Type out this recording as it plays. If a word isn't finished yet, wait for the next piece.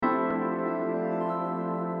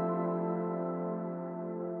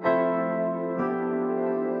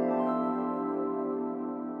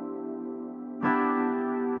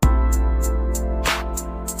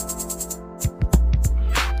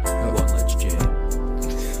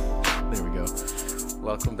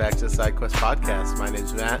welcome back to the Side Quest Podcast. My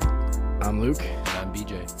name's Matt. I'm Luke. And I'm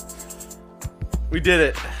BJ. We did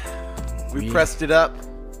it. We pressed it up.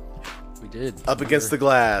 We did. Up against the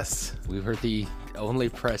glass. We were the only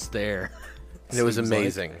press there. And it was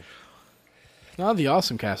amazing. No, the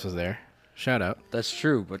Awesome Cast was there. Shout out. That's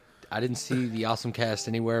true, but I didn't see the Awesome Cast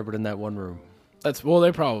anywhere but in that one room.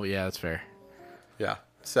 They probably, that's fair. Yeah.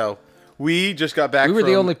 So, we just got back We were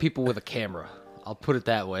from... the only people with a camera. I'll put it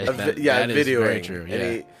that way. that videoing. is very true,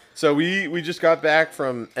 yeah. So, we just got back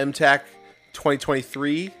from MTAC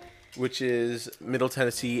 2023, which is Middle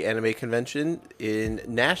Tennessee Anime Convention in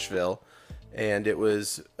Nashville. And it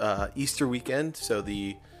was Easter weekend, so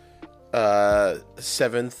the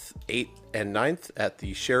 7th, 8th, and 9th at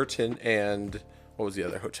the Sheraton and what was the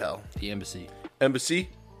other hotel? The Embassy. Embassy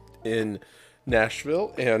in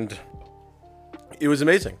Nashville, and it was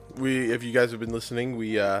amazing. If you guys have been listening,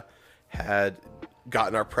 we had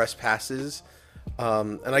gotten our press passes,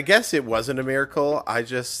 and I guess it wasn't a miracle. I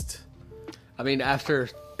mean, after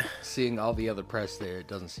seeing all the other press there, it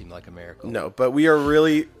doesn't seem like a miracle. No, but we are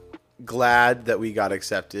really glad that we got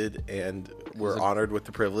accepted, and we're honored with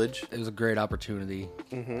the privilege. It was a great opportunity,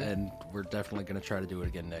 and we're definitely going to try to do it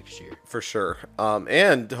again next year. For sure.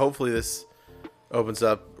 And hopefully this opens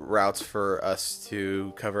up routes for us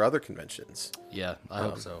to cover other conventions. Yeah, I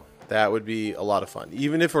hope so. That would be a lot of fun.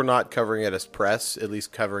 Even if we're not covering it as press, at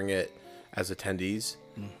least covering it as attendees.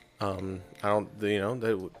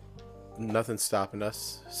 Nothing's stopping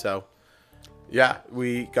us. So, yeah,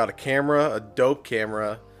 we got a camera, a dope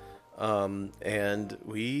camera. And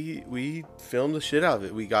we filmed the shit out of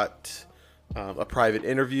it. We got a private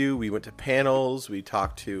interview. We went to panels. We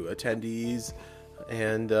talked to attendees,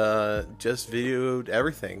 and just videoed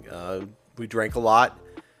everything. We drank a lot,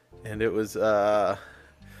 and it was the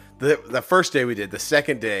first day we did. The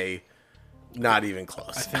second day, not even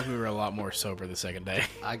close. I think we were a lot more sober the second day.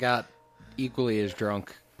 I got equally as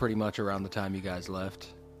drunk pretty much around the time you guys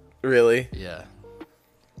left. Really? Yeah.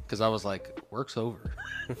 Because I was like, work's over.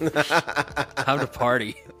 Time to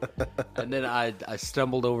party. And then I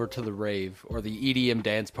stumbled over to the rave, or the EDM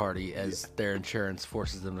dance party, as their insurance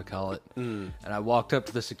forces them to call it. And I walked up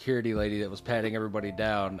to the security lady that was patting everybody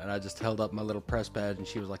down, and I just held up my little press badge, and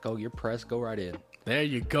she was like, "Oh, you're pressed, go right in." There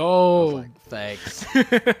you go. I was like, thanks.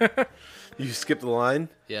 You skipped the line?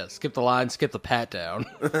 Yeah, skip the line, skip the pat down.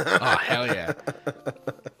 Oh, hell yeah.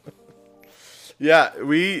 Yeah,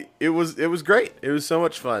 it was great. It was so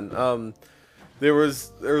much fun. There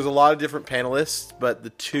was a lot of different panelists, but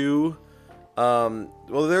the two, there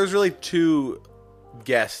was really two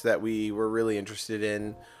guests that we were really interested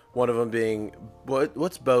in. One of them being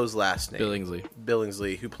what's Bo's last name?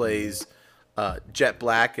 Billingsley, who plays Jet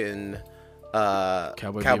Black in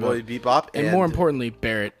Cowboy Bebop, and more importantly,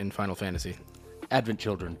 Barrett in Final Fantasy. Advent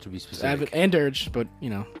Children, to be specific. And Dirge, but we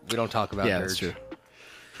don't talk about Dirge. That's true.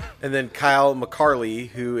 And then Kyle McCarley,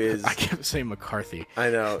 who is... I kept saying McCarthy. I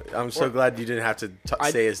know. I'm so glad you didn't have to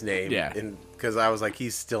say his name. Yeah. Because I was like,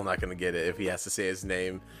 he's still not going to get it if he has to say his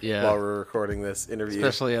name while we're recording this interview.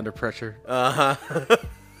 Especially under pressure. Uh-huh.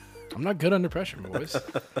 I'm not good under pressure, boys.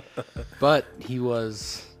 But he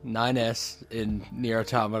was 9S in Nier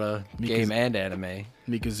Automata game and anime.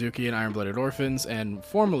 Mikazuki in Iron Blooded Orphans, and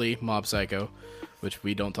formerly Mob Psycho, which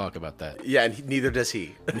we don't talk about that. Yeah, and neither does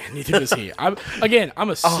he. Neither does he. I'm assuming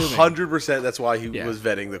 100% that's why he was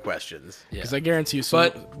vetting the questions. Because I guarantee you.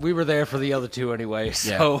 But we were there for the other two anyway,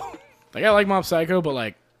 so... Yeah. I like Mob Psycho,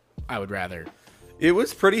 but I would rather. It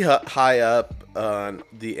was pretty high up on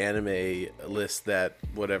the anime list that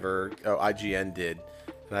IGN did.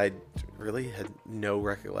 And I really had no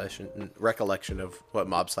recollection of what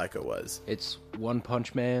Mob Psycho was. It's One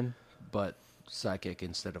Punch Man, but psychic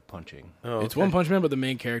instead of punching. Oh, It's One Punch Man, but the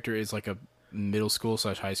main character is like a middle school /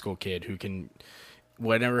 high school kid who can,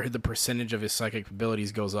 whenever the percentage of his psychic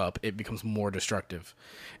abilities goes up, it becomes more destructive.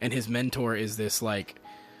 And his mentor is this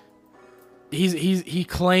he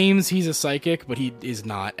claims he's a psychic, but he is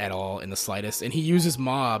not at all in the slightest. And he uses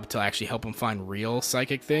Mob to actually help him find real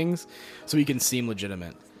psychic things, so he can seem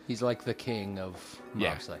legitimate. He's like the king of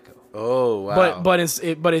Mob Psycho. Oh wow! But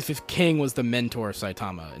if King was the mentor of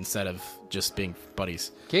Saitama instead of just being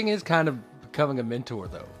buddies, King is kind of becoming a mentor,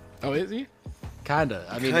 though. Oh, is he? Kinda.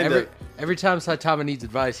 I mean, every time Saitama needs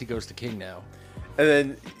advice, he goes to King now. And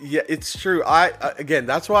then, yeah, it's true. Again,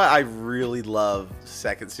 that's why I really love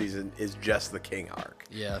second season is just the King arc.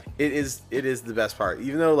 Yeah. It is the best part.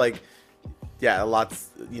 Even though, lots,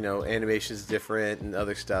 animation is different and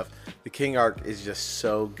other stuff. The King arc is just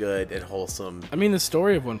so good and wholesome. I mean, the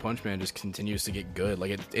story of One Punch Man just continues to get good.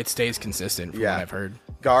 It stays consistent from what I've heard.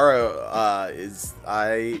 Garo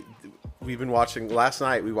we've been watching. Last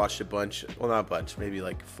night we watched a bunch. Well, not a bunch. Maybe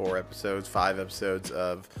like 4 episodes, 5 episodes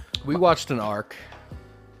of. We watched an arc.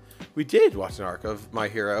 We did watch an arc of My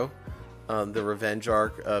Hero, the revenge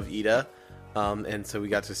arc of Ida, and so we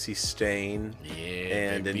got to see Stain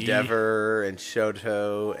and baby. Endeavor and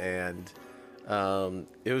Shoto, and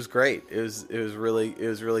it was great. It was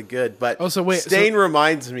really good. But Stain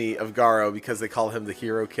reminds me of Garo because they call him the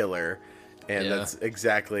hero killer, and that's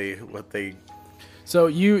exactly what they. So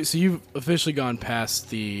you've officially gone past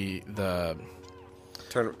the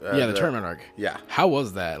tournament arc. Yeah. How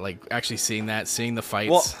was that? Like actually seeing the fights.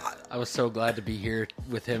 Well, I was so glad to be here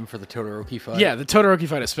with him for the Todoroki fight. Yeah, the Todoroki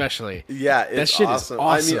fight especially. Yeah, that shit awesome. is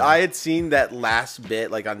awesome. I mean, I had seen that last bit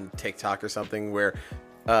like on TikTok or something where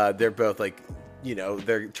they're both like,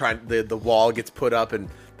 they're trying. The wall gets put up and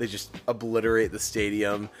they just obliterate the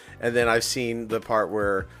stadium. And then I've seen the part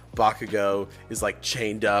where Bakugo is like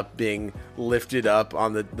chained up, being lifted up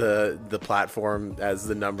on the platform as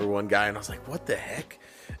the number 1 guy, and I was like, what the heck?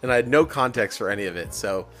 And I had no context for any of it,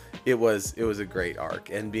 so it was a great arc.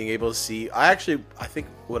 And being able to see, I think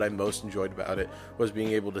what I most enjoyed about it was being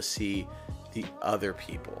able to see the other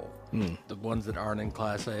people, the ones that aren't in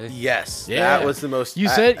Class A. Yes, Yeah. that was the most.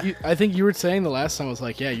 I think you were saying the last time was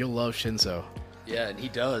like, yeah, you'll love Shinso. Yeah, and he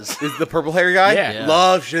does. Is the purple hair guy? Yeah.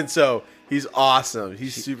 Love Shinso. He's awesome.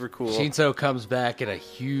 He's super cool. Shinso comes back in a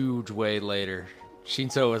huge way later.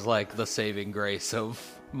 Shinso is like the saving grace of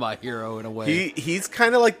My Hero in a way. He's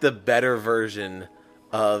kind of like the better version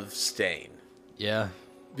of Stain. Yeah.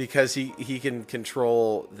 Because he can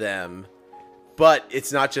control them. But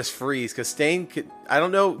it's not just freeze, because Stain I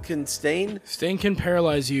don't know, can Stain? Stain can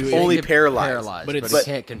paralyze you. Only paralyzed. But he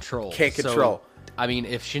can't control. Can't control. So, I mean,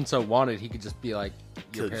 if Shinso wanted, he could just be like,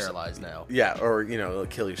 you're paralyzed now. Yeah, or,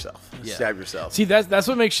 kill yourself. Yeah. Stab yourself. See, that's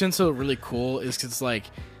what makes Shinso really cool, is because it's like,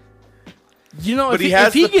 but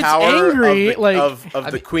if he gets angry,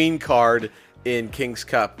 of the Queen card in King's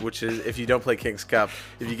Cup, which is, if you don't play King's Cup,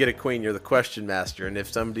 if you get a Queen, you're the question master, and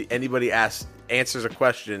if anybody answers a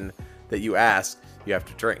question that you ask, you have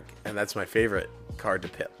to drink, and that's my favorite card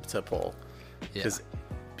to pull, because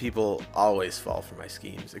people always fall for my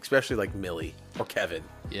schemes, especially like Millie or Kevin.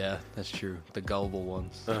 Yeah, that's true. The gullible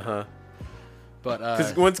ones. Uh-huh. But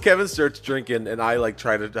because once Kevin starts drinking and I like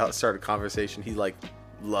try to start a conversation, he like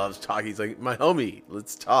loves talking. He's like, my homie,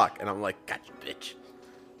 let's talk, and I'm like, gotcha, bitch,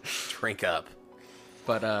 drink up.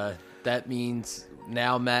 But that means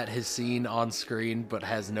now Matt has seen on screen but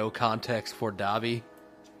has no context for Dabi.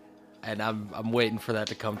 And I'm waiting for that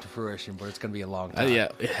to come to fruition, but it's gonna be a long time.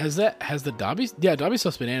 Has the Dabi? Yeah, Dabi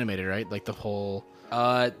stuff's been animated, right? Like the whole.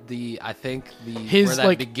 I think where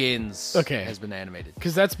that begins. Okay. Has been animated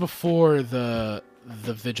because that's before the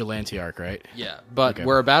Vigilante arc, right? Yeah, but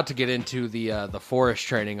we're about to get into the forest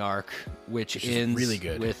training arc, which ends really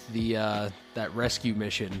good with the that rescue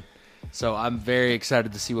mission. So I'm very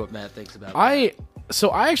excited to see what Matt thinks about it. So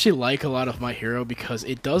I actually like a lot of My Hero because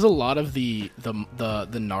it does a lot of the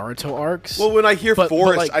Naruto arcs. Well, when I hear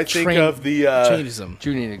forest, I think of the changes them.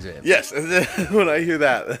 Junin exam. Yes, when I hear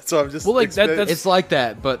that, so I'm just it's like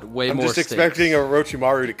that, but more. I'm just expecting a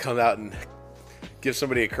Orochimaru to come out and give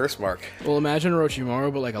somebody a curse mark. Well, imagine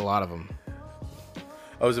Orochimaru, but like a lot of them.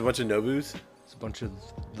 Oh, is it a bunch of Nobus? It's a bunch of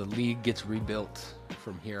the league gets rebuilt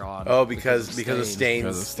from here on. Oh, because of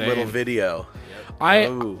Stain's little video.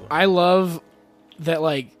 Yep. I love that,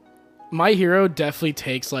 like, My Hero definitely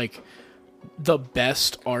takes like the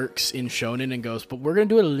best arcs in shonen and goes, but we're gonna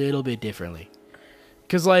do it a little bit differently,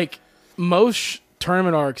 because like most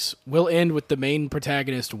tournament arcs will end with the main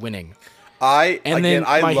protagonist winning. My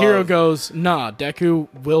Hero goes, nah, Deku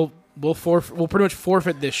will pretty much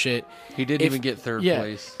forfeit this shit. He didn't even get third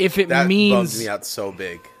place. If it that means bummed me out so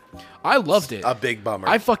big. I loved it. A big bummer.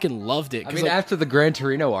 I fucking loved it. I mean, after the Gran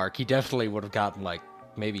Torino arc, he definitely would have gotten like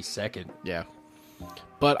maybe second. Yeah.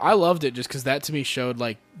 But I loved it just because that to me showed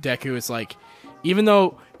like Deku is like, even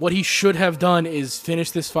though what he should have done is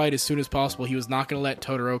finish this fight as soon as possible, he was not going to let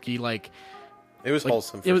Todoroki like. It was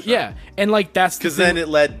wholesome. It was, sure. Yeah, and like that's because then it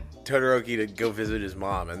led Todoroki to go visit his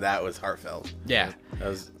mom, and that was heartfelt. Yeah,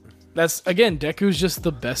 that's again, Deku's just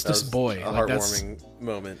the bestest boy. A heartwarming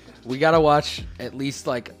moment. We gotta watch at least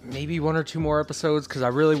like maybe 1 or 2 more episodes because I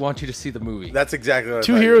really want you to see the movie. That's exactly what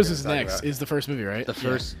Two Heroes is next. About. Is the first movie, right?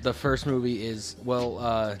 The first movie is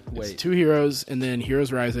wait. It's 2 Heroes and then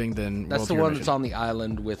Heroes Rising. Then that's the one that's on the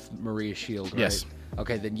island with Maria Shield. Right? Yes.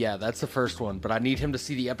 Okay, then that's the first one. But I need him to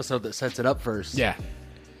see the episode that sets it up first. Yeah.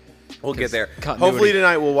 We'll get there. Hopefully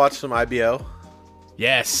tonight we'll watch some IBO.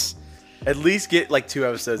 Yes. At least get like 2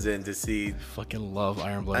 episodes in to see. Fucking love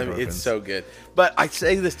Iron Blood. I mean, it's so good. But I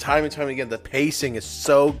say this time and time again, the pacing is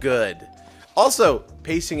so good. Also,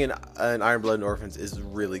 pacing in Iron Blood and Orphans is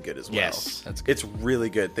really good as well. Yes, that's good. It's really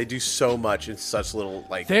good. They do so much in such little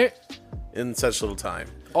in such little time.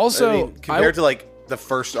 Also, I mean, compared to like the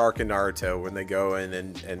first arc in Naruto when they go in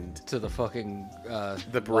and to the fucking the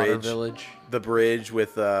water bridge, village, the bridge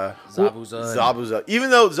with Zabuza. Zabuza. Even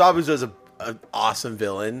though Zabuza is an awesome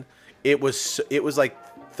villain, it was like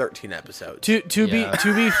 13 episodes. To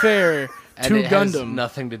be fair, and to it has Gundam,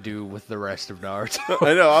 nothing to do with the rest of Naruto.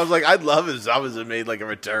 I know. I was like, I'd love if Zabuza made like a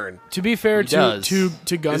return. to be fair, to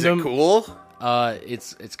Gundam, Is it cool?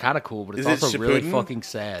 It's kind of cool, but it's Is it also really Shippuden? fucking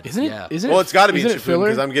sad. isn't it? Yeah. Isn't Well, it? it's got to be isn't it Shippuden filler?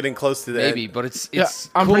 because I'm getting close to the Maybe, end. but it's Yeah,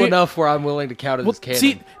 I'm cool pretty- enough where I'm willing to count it Well, as canon.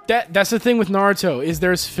 see, that's the thing with Naruto is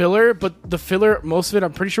there's filler, but the filler, most of it,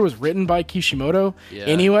 I'm pretty sure was written by Kishimoto Yeah.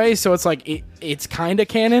 anyway. So it's like it's kind of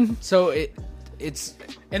canon, so it's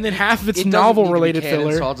and then half of it's it doesn't need novel to be related canon,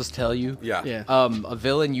 filler. So I'll just tell you. Yeah. Yeah. A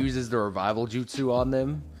villain uses the revival jutsu on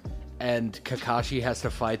them, and Kakashi has to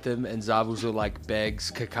fight them, and Zabuza like begs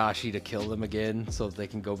Kakashi to kill them again so they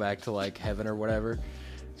can go back to like heaven or whatever.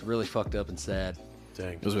 It's really fucked up and sad.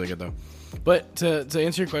 Dang. It was really good though. But to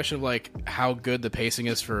answer your question of like how good the pacing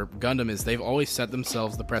is for Gundam is, they've always set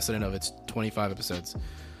themselves the precedent of it's 25 episodes.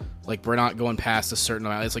 Like we're not going past a certain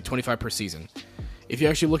amount. It's like 25 per season. If you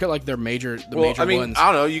actually look at like their major ones, I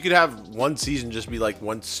don't know. You could have one season just be like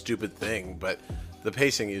one stupid thing, but the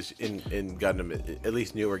pacing is in Gundam. At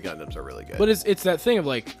least newer Gundams are really good. but it's that thing of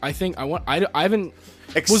like I haven't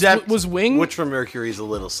Except was Wing Witch from Mercury is a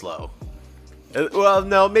little slow. Well,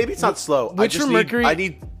 no, maybe it's not slow. Witch from Mercury- I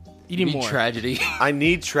need you need Need more. tragedy. I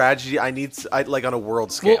need tragedy. I like on a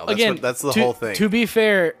world scale. Well, That's the to, whole thing. To be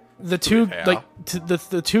fair, the two fair.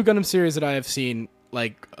 the two Gundam series that I have seen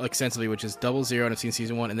like extensively, which is 00 and I've seen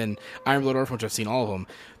season 1, and then Iron Blood Orphan, which I've seen all of them.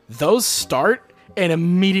 Those start and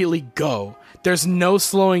immediately go. There's no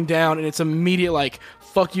slowing down, and it's immediate like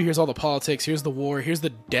fuck you. Here's all the politics. Here's the war. Here's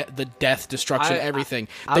the death, destruction, everything.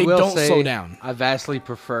 They will don't say slow down. I vastly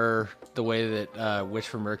prefer the way that Witch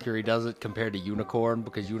from Mercury does it compared to Unicorn,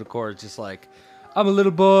 because Unicorn is just like, I'm a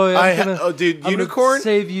little boy. Dude, I'm Unicorn gonna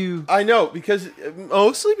save you. I know because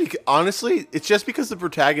honestly, it's just because the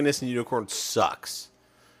protagonist in Unicorn sucks.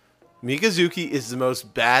 Mikazuki is the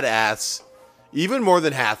most badass, even more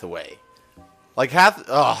than Hathaway. Like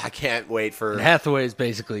I can't wait for Hathaway is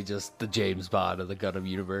basically just the James Bond of the Gundam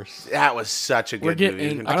universe. that. Was such a good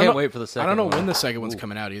movie. I can't wait for the second I don't know one. when the second one's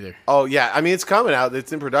coming out either. Oh yeah, I mean it's coming out.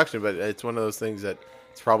 It's in production, but it's one of those things that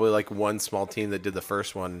it's probably like one small team that did the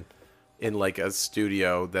first one in like a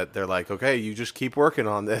studio that they're like, okay, you just keep working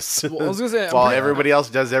on this Well, I was gonna say, while everybody else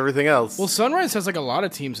does everything else. Well, Sunrise has like a lot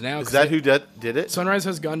of teams now. Is that who did it? Sunrise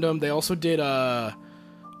has Gundam. They also did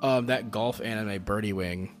that golf anime Birdie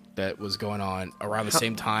Wing that was going on around the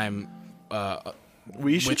same time.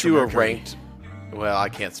 We should Witch do a from Mercury. ranked. Well, I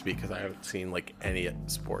can't speak because I haven't seen like any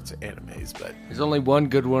sports animes, but There's only one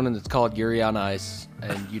good one, and it's called Yuri on Ice,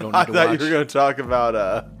 and you don't I need to thought watch. you were going to talk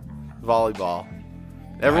about volleyball.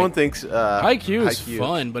 Everyone thinks Haikyuu is Haikyuu.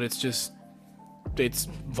 fun, but it's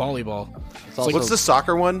volleyball. It's also, What's the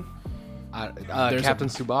soccer one? There's Captain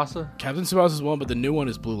Tsubasa? Captain Tsubasa is one, but the new one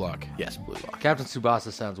is Blue Lock. Yes, Blue Lock. Captain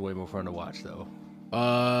Tsubasa sounds way more fun to watch, though.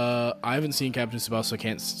 I haven't seen Captain Tsubasa, so I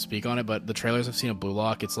can't speak on it. But the trailers I've seen of Blue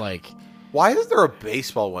Lock, it's like Why is there a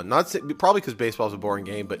baseball one? Probably because baseball's a boring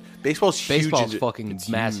game, but baseball's huge. Baseball's in- fucking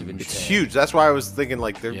massive in It's Japan. huge. That's why I was thinking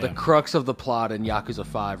like they're Yeah. The crux of the plot in Yakuza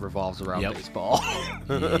 5 revolves around Yep. baseball.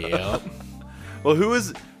 yep. Well, who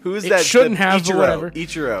is It that? shouldn't the have, but Ichiro, whatever.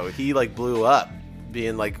 Ichiro, he like blew up,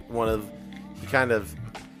 being like he kind of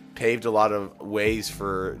paved a lot of ways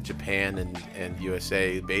for Japan and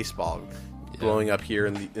USA baseball, blowing up here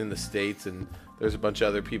in the States, and there's a bunch of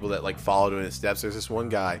other people that like followed in his steps. There's this one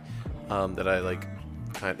guy that I like.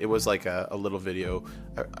 It was like a little video,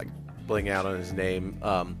 I bling out on his name,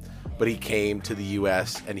 but he came to the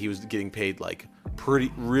U.S. and he was getting paid like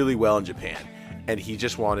really well in Japan, and he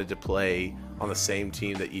just wanted to play on the same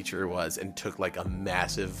team that Ichiro was, and took like a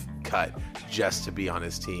massive cut just to be on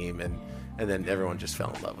his team, and then everyone just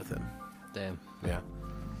fell in love with him. Damn. Yeah.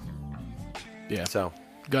 Yeah. So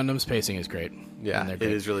Gundam's pacing is great. yeah, And they're it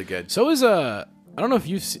great. is really good. So is I don't know if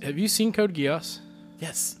have you seen Code Geass?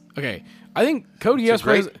 Yes, Okay, I think Code it's Geass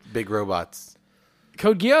great. Big robots.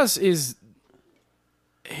 Code Geass is.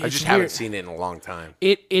 I just haven't seen it in a long time.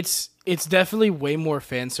 It's definitely way more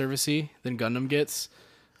fan servicey than Gundam gets,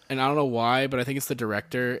 and I don't know why, but I think it's the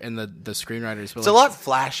director and the screenwriters. It's a lot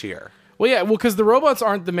flashier. Well, yeah, because the robots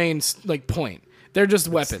aren't the main like point; they're just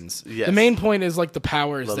weapons. yes. The main point is like the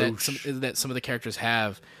powers Lelouch. that some of the characters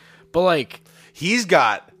have, but like, He's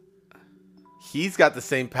got the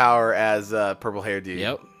same power as purple hair dude.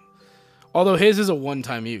 yep. Although his is a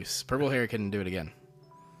one-time use. Purple hair can do it again.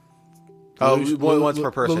 Once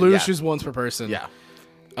per person. Lelouch is once per person. Yeah.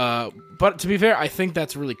 But to be fair, I think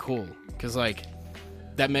that's really cool because like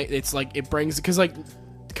it brings because like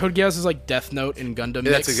Code Geass is like Death Note and Gundam.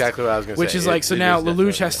 Yeah, that's exactly what I was going to say. Which is like so now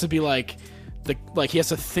Lelouch has to be like he has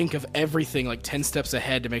to think of everything like 10 steps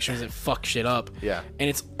ahead to make sure he doesn't fuck shit up. Yeah. And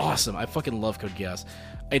it's awesome. I fucking love Code Geass.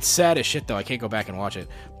 It's sad as shit though. I can't go back and watch it.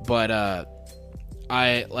 But I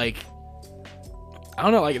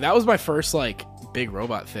don't know, like that was my first like big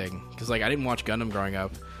robot thing because like I didn't watch Gundam growing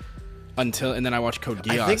up and then I watched Code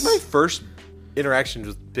Geass. I think my first interaction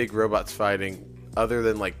with big robots fighting, other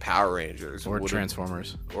than like Power Rangers or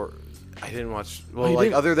Transformers, or I didn't watch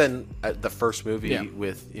other than the first movie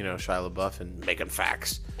with Shia LaBeouf and Megan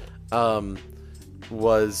Fax,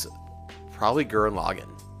 was probably Gurren Lagann.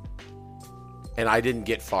 And I didn't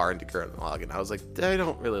get far into Gurren Lagann. I was like, I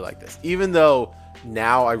don't really like this, even though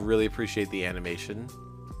now I really appreciate the animation.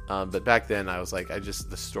 But back then I was like,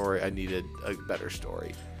 the story, I needed a better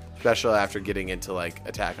story. Especially after getting into like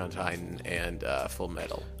Attack on Titan and Full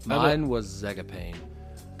Metal. Mine was Zegapane.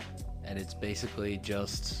 And it's basically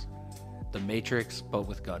just the Matrix, but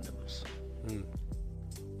with Gundams.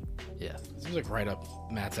 Yeah. This is like right up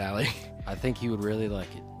Matt's alley. I think you would really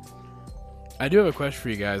like it. I do have a question for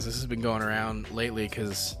you guys. This has been going around lately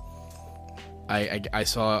because I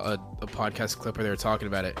saw a podcast clip where they were talking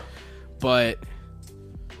about it. But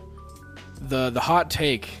the hot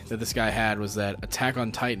take that this guy had was that Attack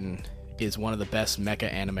on Titan is one of the best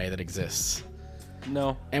mecha anime that exists.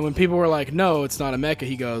 No. And when people were like, no, it's not a mecha,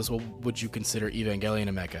 he goes, well, would you consider Evangelion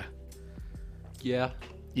a mecha? Yeah.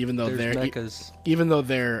 Even though they're mechas. Even though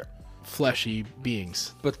they're fleshy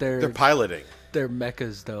beings. But they're piloting. They're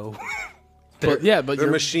mechas though. But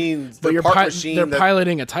they're machines. They're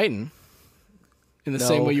piloting a Titan in the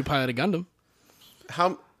same way you pilot a Gundam.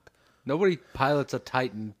 How? Nobody pilots a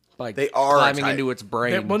Titan like they are climbing into its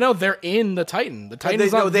brain. They're in the Titan. The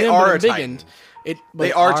Titan's they are a Titan.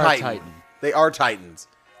 They are Titan. They are Titans.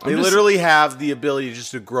 They literally have the ability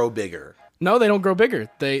just to grow bigger. No, they don't grow bigger.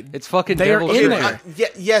 It's fucking. They are in there.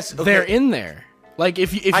 Yes, okay. They're in there. Like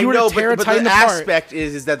if you were to tear a Titan the apart, aspect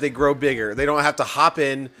is that they grow bigger. They don't have to hop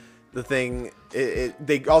in the thing.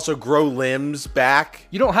 They also grow limbs back.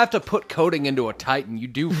 You don't have to put coding into a Titan. You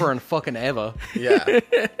do for a fucking Eva. Yeah,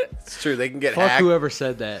 it's true. They can get hacked. Whoever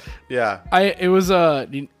said that. Yeah, it was do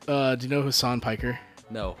you know Hassan Piker?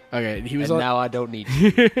 No. Okay, he was and on. Now I don't need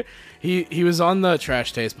you. He was on the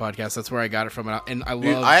Trash Taste podcast. That's where I got it from, and I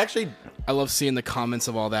love seeing the comments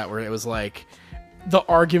of all that where it was like the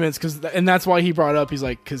arguments and that's why he brought it up. He's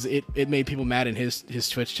like, because it made people mad in his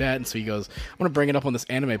Twitch chat, and so he goes, I'm gonna bring it up on this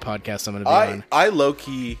anime podcast I'm gonna be on. I low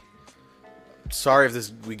key. Sorry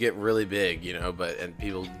if we get really big, and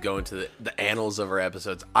people go into the annals of our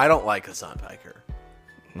episodes. I don't like Hassan Piker.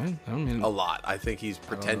 I don't mean a lot. I think he's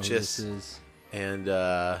pretentious, and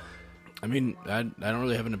I mean, I don't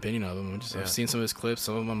really have an opinion of him. I've seen some of his clips.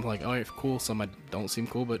 Some of them I'm like, oh, yeah, cool. Some I don't seem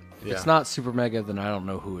cool, but if it's not Super Mega, then I don't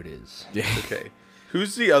know who it is. Yeah. Okay.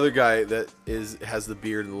 Who's the other guy that has the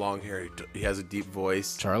beard and the long hair? He has a deep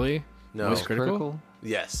voice. Charlie? No. Moist Critical?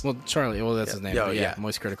 Yes. Well, Charlie. Well, that's his name. But yeah,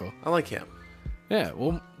 Moist Critical. I like him. Yeah,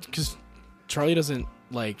 well, because Charlie doesn't,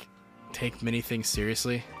 take many things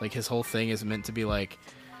seriously. Like, his whole thing is meant to be, like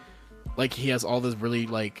he has all this really,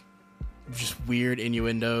 just weird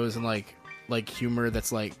innuendos and, like humor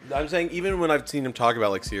that's, I'm saying, even when I've seen him talk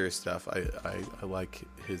about, serious stuff, I like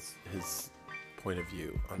his point of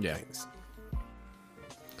view on things.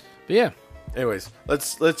 But yeah. Anyways,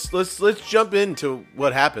 let's jump into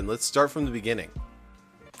what happened. Let's start from the beginning.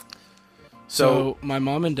 So my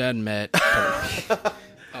mom and dad met.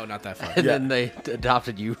 Oh, not that far. And then they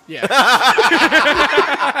adopted you. Yeah.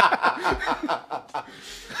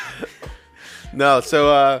 No,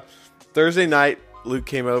 so Thursday night, Luke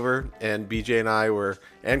came over, and BJ and I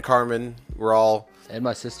and Carmen were all. And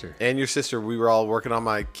my sister. And your sister. We were all working on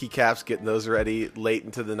my keycaps, getting those ready late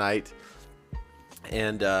into the night.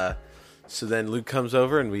 And so then Luke comes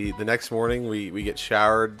over, and the next morning we get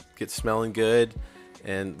showered, get smelling good,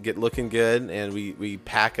 and get looking good, and we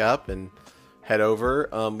pack up and head over.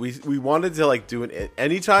 We wanted to do it.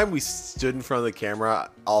 Anytime we stood in front of the camera,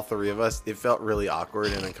 all three of us, it felt really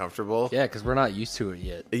awkward and uncomfortable. Yeah, because we're not used to it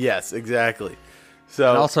yet. Yes, exactly. So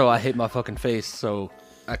and also, I hate my fucking face, so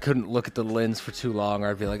I couldn't look at the lens for too long,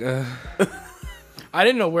 or I'd be like, ugh. I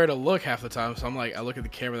didn't know where to look half the time, so I look at the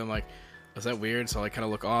camera and I'm like, is that weird? So I kind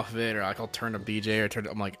of look off of it, or I'll turn to BJ, or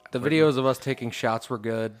I'm like... The videos of us taking shots were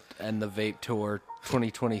good, and the vape tour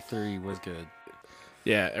 2023 was good.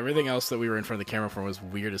 Yeah, everything else that we were in front of the camera for was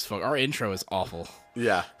weird as fuck. Our intro is awful.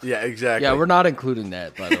 Yeah, exactly. Yeah, we're not including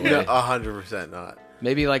that, by the way. No, 100% not.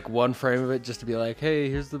 Maybe like one frame of it just to be like, hey,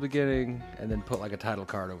 here's the beginning, and then put like a title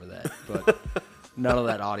card over that. But none of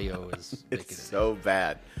that audio is making It's so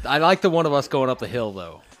bad. I like the one of us going up the hill,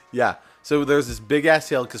 though. Yeah. So there's this big ass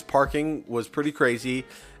hill because parking was pretty crazy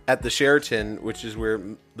at the Sheraton, which is where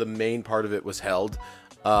the main part of it was held.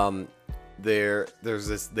 There's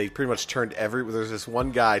this. They pretty much turned there's this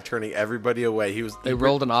one guy turning everybody away. They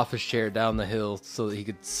rolled an office chair down the hill so that he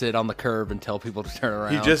could sit on the curb and tell people to turn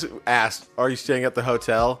around. He just asked, "Are you staying at the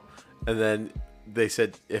hotel?" And then they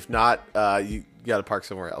said, "If not, you got to park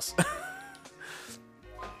somewhere else."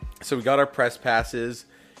 So we got our press passes,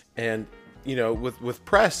 and with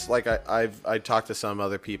press, like I talked to some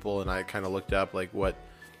other people, and I kind of looked up like what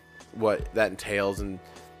that entails, and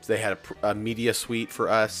they had a media suite for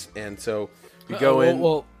us, and so we go in.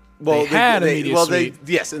 Well, they had a media suite.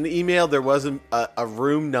 Yes, in the email there was a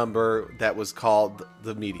room number that was called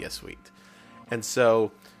the media suite, and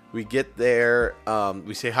so we get there.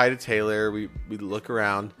 We say hi to Taylor. We look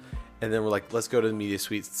around, and then we're like, let's go to the media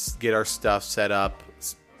suite, get our stuff set up,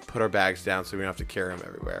 put our bags down so we don't have to carry them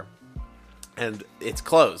everywhere. And it's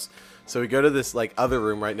closed. So we go to this like other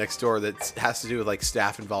room right next door that has to do with like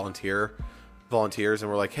staff and volunteers, and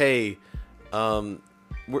we're like, hey,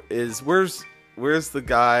 where's the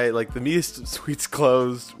guy? Like the media suite's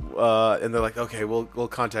closed, and they're like, okay, we'll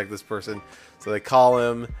contact this person. So they call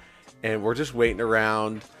him, and we're just waiting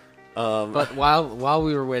around. But while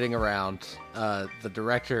we were waiting around, the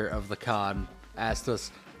director of the con asked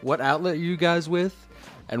us, "What outlet are you guys with?"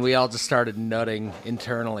 And we all just started nutting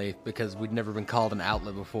internally because we'd never been called an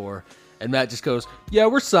outlet before. And Matt just goes, "Yeah,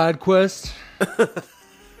 we're SideQuest."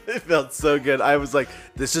 It felt so good. I was like,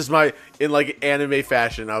 this is in like anime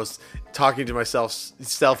fashion, I was talking to myself,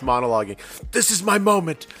 self-monologuing. This is my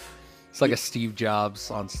moment. It's like a Steve Jobs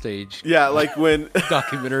on stage. Yeah, like when...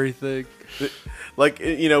 documentary thing. Like,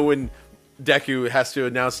 when Deku has to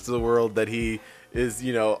announce to the world that he is,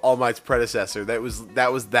 All Might's predecessor. That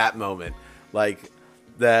was that moment. Like...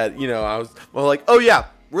 that I was like, oh yeah,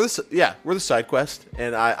 we're the side quest,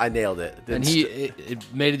 and I nailed it. And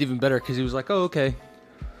it made it even better because he was like, oh okay,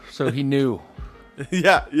 so he knew.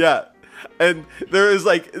 yeah, and there was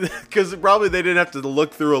like, because probably they didn't have to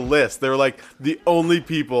look through a list. They were like the only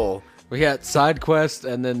people. We got side quest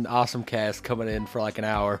and then Awesome Cast coming in for like an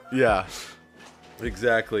hour. Yeah,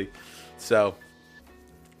 exactly. So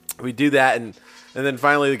we do that, and then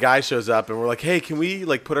finally the guy shows up, and we're like, hey, can we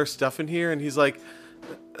like put our stuff in here? And he's like.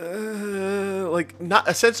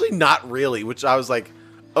 Not really, which I was like,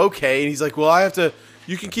 okay. And he's like, well,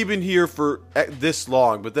 you can keep in here for this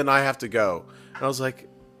long, but then I have to go. And I was like,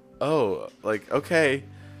 oh, like, okay.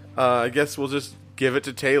 I guess we'll just give it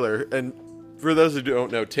to Taylor. And for those who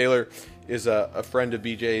don't know, Taylor is a friend of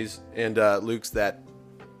BJ's and Luke's that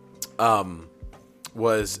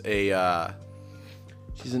was a...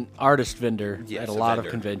 She's an artist vendor at a lot of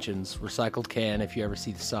conventions. Recycled can, if you ever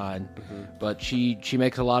see the sign. Mm-hmm. But she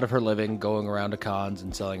makes a lot of her living going around to cons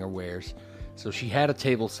and selling her wares. So she had a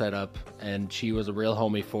table set up, and she was a real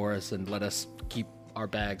homie for us and let us keep our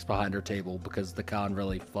bags behind her table because the con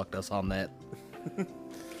really fucked us on that.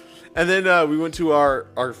 And then we went to our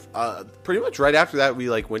pretty much right after that,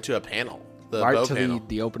 we like went to a panel.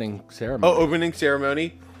 The opening ceremony. Oh, opening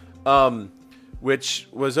ceremony, which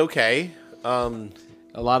was okay.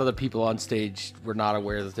 A lot of the people on stage were not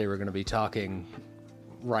aware that they were going to be talking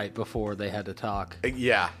right before they had to talk.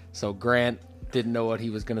 Yeah. So Grant didn't know what he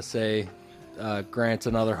was going to say. Grant's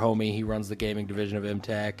another homie. He runs the gaming division of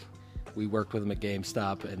MTAC. We worked with him at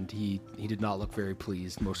GameStop, and he did not look very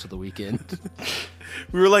pleased most of the weekend.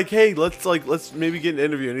 We were like, hey, let's maybe get an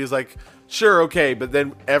interview. And he was like, sure, okay. But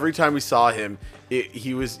then every time we saw him,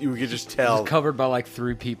 you could just tell. He was covered by like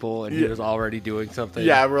 3 people, and he was already doing something.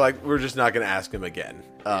 Yeah, we're just not going to ask him again.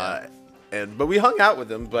 Yeah. But we hung out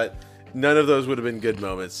with him, but none of those would have been good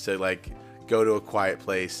moments to like go to a quiet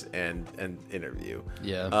place and interview.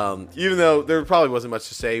 Yeah. Even though there probably wasn't much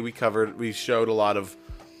to say, we showed a lot of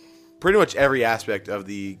pretty much every aspect of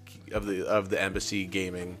the embassy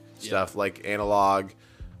gaming stuff, like analog,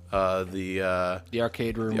 the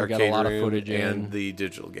arcade room. We got a lot of footage and the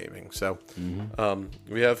digital gaming. So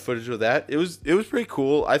we have footage of that. It was pretty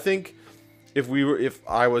cool. I think if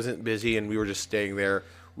I wasn't busy and we were just staying there,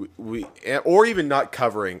 we or even not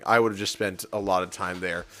covering, I would have just spent a lot of time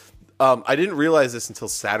there. I didn't realize this until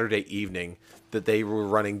Saturday evening that they were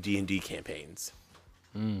running D&D campaigns.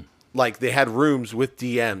 Like they had rooms with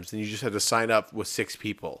DMs, and you just had to sign up with 6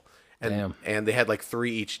 people, and they had like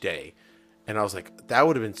 3 each day. And I was like, that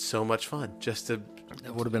would have been so much fun just to.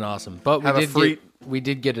 That would have been awesome. But we did We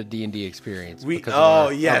did get a D&D experience.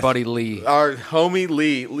 Because yes, our buddy Lee. Our homie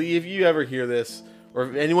Lee. Lee, if you ever hear this, or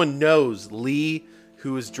if anyone knows Lee,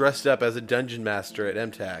 who was dressed up as a dungeon master at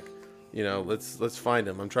MTAC, let's find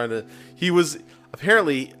him. I'm trying to... He was...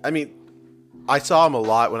 Apparently, I saw him a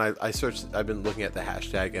lot when I searched... I've been looking at the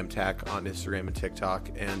hashtag MTAC on Instagram and TikTok,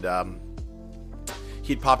 and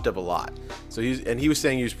he'd popped up a lot. So he was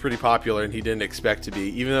saying he was pretty popular, and he didn't expect to be,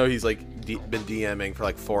 even though he's like been DMing for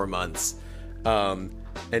like 4 months. And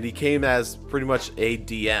he came as pretty much a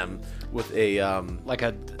DM with a like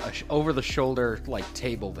a over the shoulder like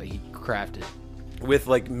table that he crafted with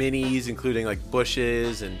like minis, including like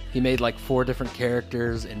bushes, and he made like 4 different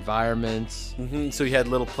characters, environments. So he had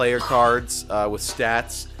little player cards with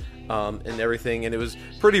stats and everything, and it was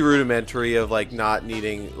pretty rudimentary of like not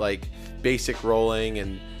needing like basic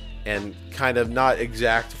rolling and kind of not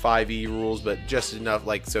exact 5e rules, but just enough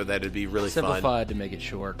like so that it'd be really simplified fun. To make it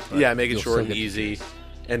short. Yeah, make it short and easy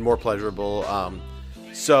and more pleasurable.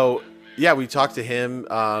 So yeah, we talked to him.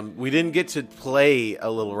 We didn't get to play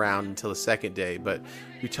a little round until the second day, but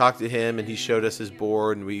we talked to him and he showed us his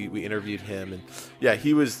board and we interviewed him, and yeah,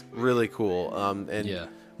 he was really cool. And yeah,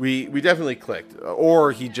 we definitely clicked,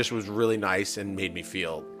 or he just was really nice and made me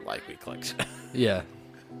feel like we clicked. Yeah.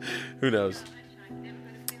 Who knows?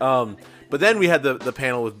 But then we had the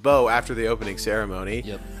panel with Bo after the opening ceremony.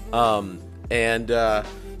 Yep.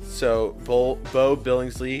 So Bo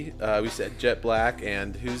Billingsley, we said Jet Black,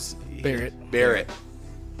 and who's Barrett.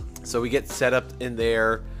 So we get set up in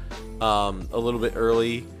there a little bit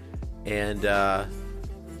early, and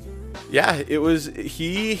yeah, it was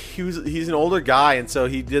he's an older guy, and so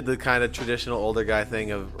he did the kind of traditional older guy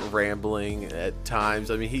thing of rambling at times.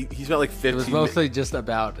 He spent like 15 It was mostly just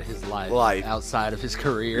about his life outside of his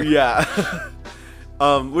career. Yeah.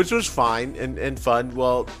 Which was fine and fun.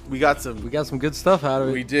 Well, we got some good stuff out of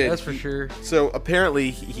it. We did. That's for sure. So apparently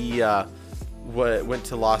he went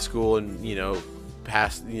to law school and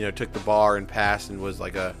passed, took the bar and passed and was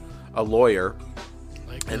like a lawyer.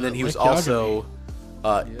 And then he was also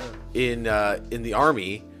in the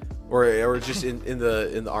army or just in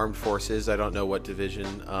the armed forces. I don't know what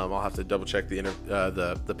division. I'll have to double check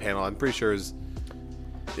the panel. I'm pretty sure is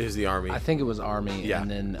the army. I think it was army. Yeah. And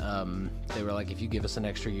then they were like, if you give us an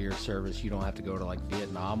extra year of service, you don't have to go to like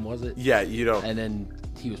Vietnam, was it? Yeah, you don't. And then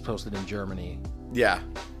he was posted in Germany. Yeah,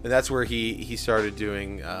 and that's where he started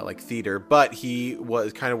doing like theater, but he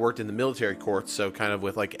was kind of worked in the military courts, so kind of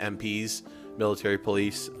with like MPs, military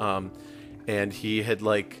police, and he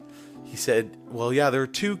said, well, yeah, there were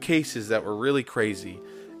 2 cases that were really crazy.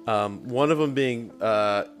 One of them being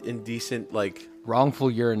indecent, like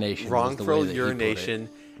wrongful urination,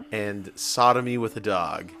 and sodomy with a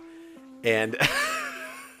dog, and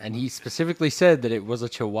and he specifically said that it was a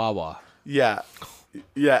Chihuahua. Yeah,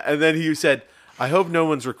 and then he said, I hope no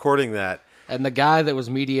one's recording that. And the guy that was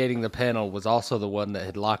mediating the panel was also the one that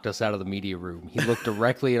had locked us out of the media room. He looked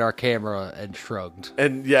directly at our camera and shrugged.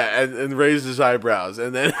 And and raised his eyebrows.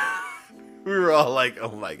 And then we were all like,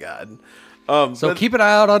 oh my God. So keep an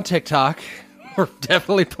eye out on TikTok. We're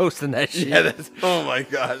definitely posting that shit. Yeah, oh my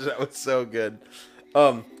gosh, that was so good.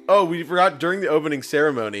 We forgot during the opening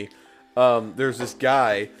ceremony, there's this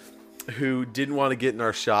guy who didn't want to get in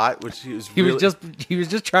our shot, which he was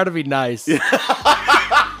just trying to be nice. There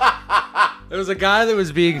was a guy that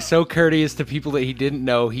was being so courteous to people that he didn't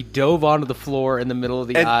know. He dove onto the floor in the middle of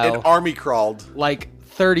the aisle and army crawled like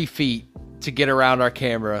 30 feet to get around our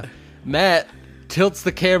camera. Matt tilts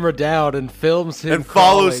the camera down and films him and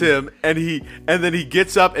follows him, and then he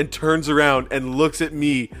gets up and turns around and looks at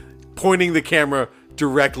me, pointing the camera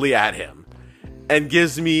directly at him, and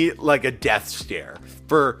gives me like a death stare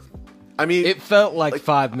for. It felt like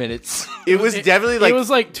 5 minutes. It was definitely like... It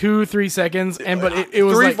was like 2-3 seconds, but it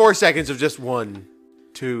was 3-4 seconds of just 1,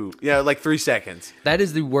 2... Yeah, like 3 seconds. That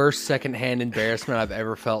is the worst secondhand embarrassment I've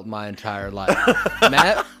ever felt in my entire life.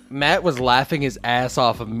 Matt was laughing his ass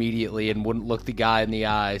off immediately and wouldn't look the guy in the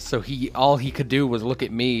eye, so all he could do was look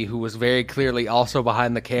at me, who was very clearly also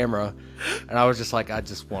behind the camera, and I was just like, I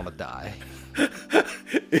just want to die.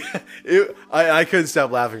 I couldn't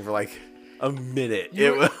stop laughing for like... a minute.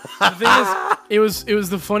 The thing is, it was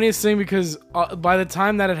the funniest thing because by the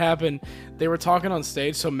time that had happened, they were talking on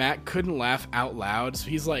stage, so Matt couldn't laugh out loud. So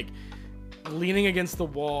he's like leaning against the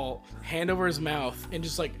wall, hand over his mouth, and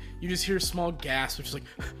just like you just hear a small gasp, which is like,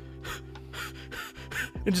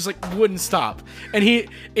 and just like wouldn't stop. And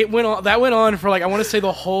it went on for like I want to say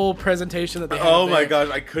the whole presentation that they had. Oh my gosh,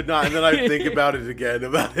 I could not. And then I think about it again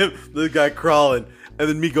about him, the guy crawling, and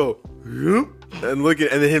then me go. Whoop, and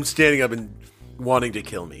then him standing up and wanting to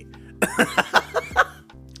kill me.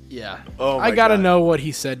 Yeah. Oh my I gotta God. know what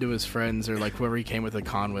he said to his friends or like whoever he came with the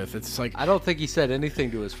con with. It's like I don't think he said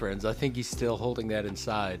anything to his friends. I think he's still holding that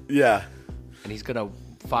inside, Yeah. and he's gonna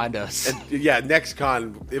find us. Yeah, next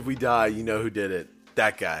con, if we die, you know who did it.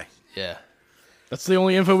 That guy. Yeah. that's the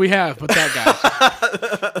only info we have. But that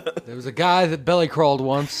guy, There was a guy that belly crawled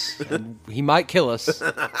once, and he might kill us.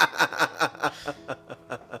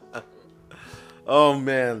 Oh,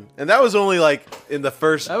 man. And that was only, like, in the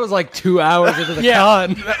first... That was like 2 hours into the yeah,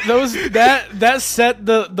 con. that set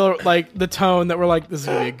the tone that we're like, this is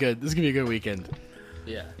gonna be a good weekend.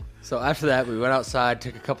 Yeah. So after that, we went outside,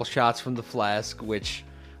 took a couple shots from the flask, which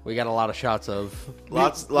we got a lot of shots of.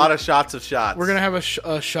 lot of shots of shots. We're gonna have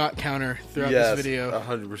a shot counter throughout Yes, this video.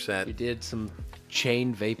 100%. We did some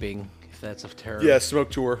chain vaping, if that's of terror. Yeah, smoke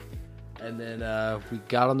tour. And then we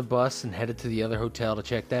got on the bus and headed to the other hotel to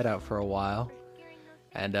check that out for a while.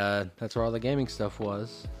 And that's where all the gaming stuff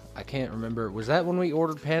was. I can't remember. Was that when we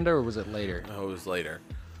ordered Panda, or was it later? Oh, it was later.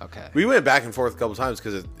 Okay. We went back and forth a couple times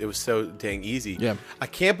because it was so dang easy. Yeah. I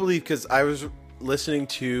can't believe, because I was listening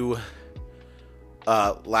to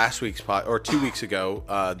last week's pod, or 2 weeks ago,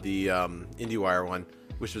 the IndieWire one,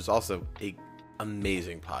 which was also a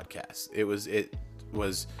amazing podcast. It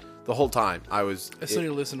was the whole time I still need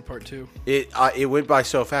to listen to part 2. it went by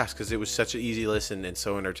so fast because it was such an easy listen and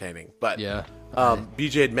so entertaining. But Yeah.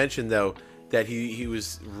 BJ had mentioned though that he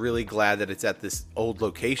was really glad that it's at this old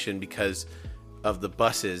location because of the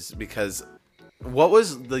buses. Because what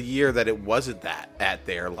was the year that it wasn't that at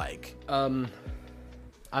there like?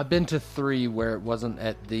 I've been to 3 where it wasn't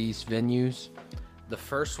at these venues. The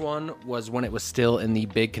first one was when it was still in the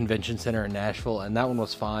big convention center in Nashville, and that one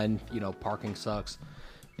was fine. You know, parking sucks.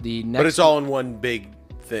 The next, But it's all in one big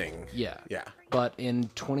thing. yeah. Yeah. But in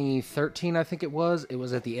 2013, I think it was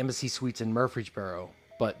at the Embassy Suites in Murfreesboro,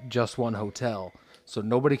 but just one hotel. So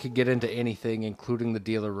nobody could get into anything, including the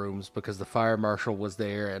dealer rooms, because the fire marshal was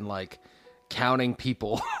there and, like, counting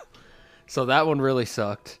people. So that one really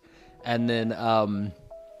sucked. And then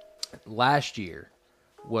last year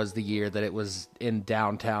was the year that it was in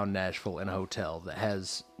downtown Nashville in a hotel that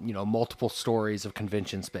has, you know, multiple stories of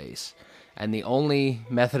convention space. And the only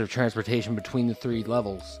method of transportation between the 3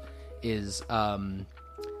 levels is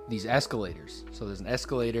these escalators. So there's an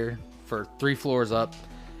escalator for 3 floors up,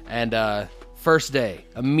 and first day,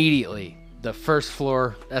 immediately, the first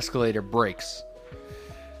floor escalator breaks.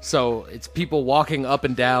 So it's people walking up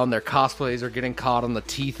and down. Their cosplays are getting caught on the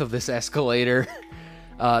teeth of this escalator.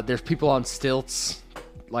 There's people on stilts.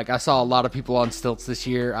 Like, I saw a lot of people on stilts this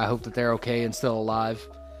year. I hope that they're okay and still alive.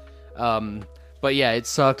 But yeah, it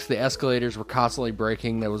sucked. The escalators were constantly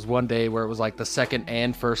breaking. There was one day where it was like the second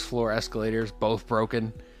and first floor escalators both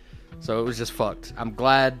broken. So it was just fucked. I'm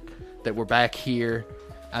glad that we're back here.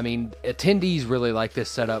 I mean, attendees really like this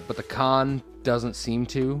setup, but the con doesn't seem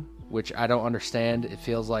to, which I don't understand. It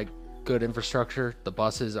feels like good infrastructure. The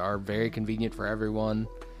buses are very convenient for everyone.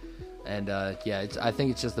 And yeah, I think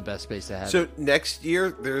it's just the best space to have. So next year,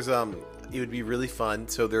 there's it would be really fun.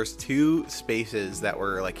 So there's 2 spaces that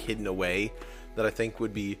were like hidden away that I think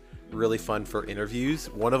would be really fun for interviews.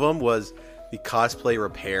 One of them was the cosplay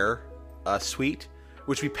repair suite,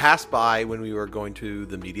 which we passed by when we were going to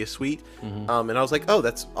the media suite. And I was like, oh,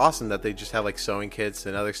 that's awesome that they just have like sewing kits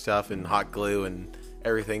and other stuff and hot glue and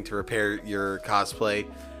everything to repair your cosplay.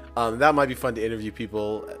 That might be fun to interview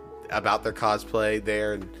people about their cosplay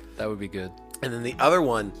there. And that would be good. And then the other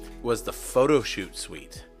one was the photo shoot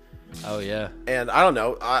suite. Oh, yeah. And I don't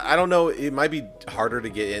know. I don't know. It might be harder to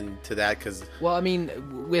get into that because... Well, I mean,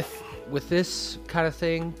 with this kind of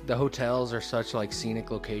thing, the hotels are such, like,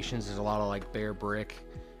 scenic locations. There's a lot of, like, bare brick.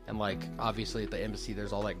 And, like, obviously at the embassy,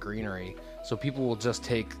 there's all that greenery. So people will just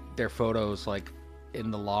take their photos, like, in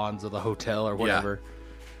the lawns of the hotel or whatever. Yeah.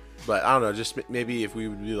 But I don't know. Just maybe if we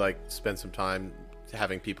would be, like, spend some time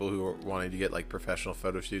having people who are wanting to get, like, professional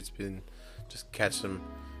photo shoots, just get some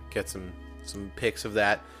pics of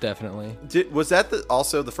that. Definitely. Was that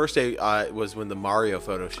also the first day was when the Mario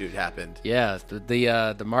photo shoot happened? Yeah,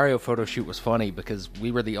 the Mario photo shoot was funny because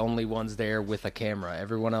we were the only ones there with a camera.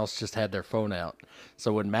 Everyone else just had their phone out.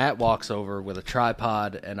 So when Matt walks over with a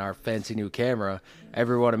tripod and our fancy new camera,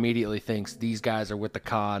 everyone immediately thinks these guys are with the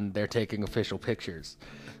con. They're taking official pictures.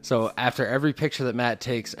 So after every picture that Matt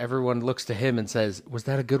takes, everyone looks to him and says, "Was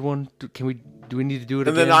that a good one? Do we need to do it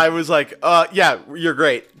again?" And then I was like, yeah, you're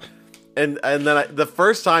great. And then the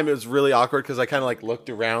first time it was really awkward because I kind of like looked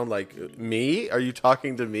around like, me? Are you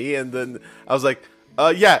talking to me? And then I was like,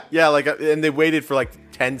 yeah, like, and they waited for like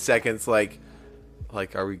 10 seconds, like,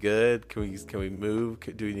 are we good? Can we move?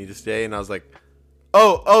 Do we need to stay? And I was like,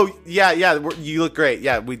 oh, yeah, you look great.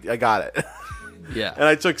 Yeah, I got it. Yeah. And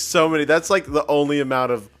I took so many. That's like the only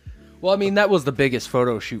amount of Well, I mean, that was the biggest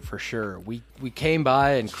photo shoot for sure. We came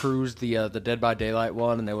by and cruised the Dead by Daylight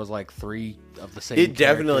one, and there was like 3 of the same. It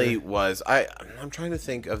definitely was. I'm trying to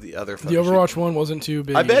think of the other. The Overwatch one wasn't too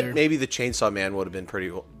big. I bet either. Maybe the Chainsaw Man would have been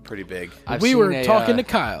pretty big. We were talking to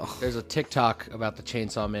Kyle. There's a TikTok about the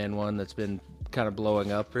Chainsaw Man one that's been kind of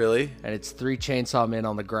blowing up. Really? And it's 3 Chainsaw Men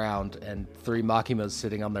on the ground and 3 Makimas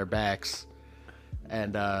sitting on their backs.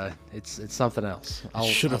 And it's something else.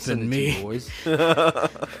 Should have been me, boys.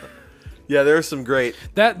 Yeah, there are some great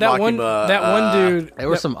that one dude. There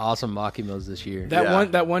were some awesome Makimas this year.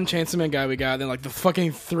 That one Chainsaw Man guy we got. Then like the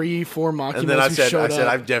fucking 3-4 Makimas. And then I said up.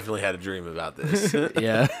 I've definitely had a dream about this.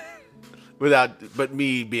 Yeah. But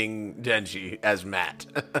me being Denji as Matt.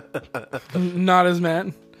 Not as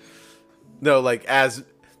Matt. No, like as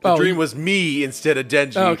the dream was me instead of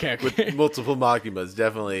Denji. Okay. With multiple Makimas.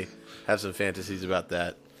 Definitely have some fantasies about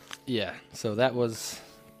that. Yeah. So that was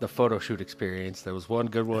the photo shoot experience. There was one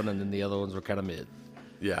good one, and then the other ones were kind of mid.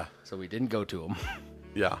 Yeah. So we didn't go to them.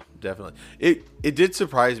 Yeah, definitely. It did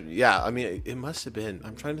surprise me. Yeah, I mean, it must have been.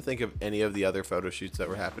 I'm trying to think of any of the other photo shoots that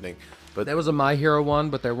were happening. But there was a My Hero one,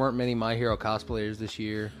 but there weren't many My Hero cosplayers this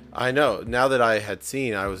year. I know. Now that I had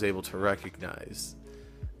seen, I was able to recognize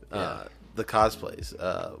the cosplays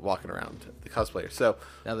walking around, the cosplayers. So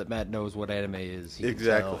now that Matt knows what anime is,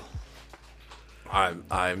 exactly. I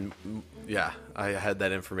had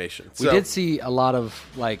that information. We did see a lot of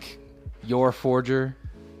like Your Forger,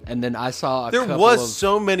 and then I saw there was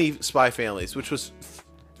so many spy families, which was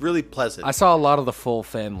really pleasant. I saw a lot of the full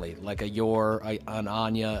family, like a Yor, an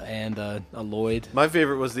Anya, and a Lloyd. My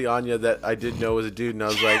favorite was the Anya that I didn't know was a dude, and I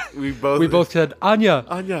was like, we both said Anya,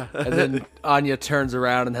 Anya, and then Anya turns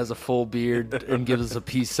around and has a full beard and gives us a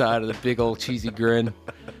peace sign and a big old cheesy grin.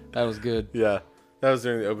 That was good. Yeah, that was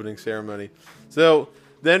during the opening ceremony. So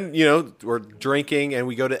then, we're drinking, and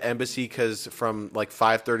we go to Embassy because from like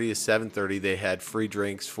 5:30 to 7:30, they had free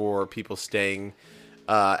drinks for people staying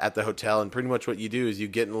at the hotel. And pretty much what you do is you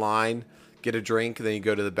get in line, get a drink, and then you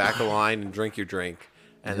go to the back of the line and drink your drink,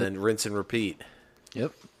 and then rinse and repeat.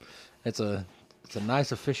 Yep, it's a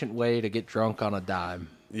nice, efficient way to get drunk on a dime.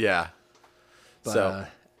 Yeah. But, so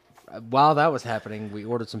while that was happening, we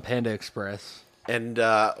ordered some Panda Express. And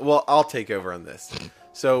I'll take over on this.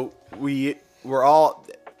 So we're all,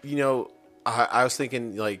 I was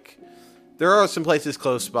thinking like there are some places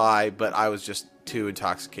close by, but I was just too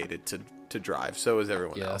intoxicated to drive. So was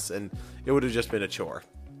everyone else, and it would have just been a chore.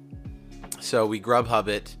 So we Grubhub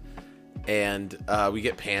it, and we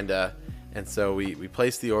get Panda, and so we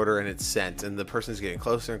place the order, and it's sent, and the person's getting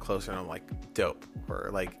closer and closer, and I'm like, dope.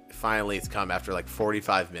 We're like, finally it's come after like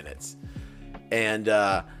 45 minutes, and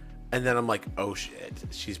then I'm like, oh shit,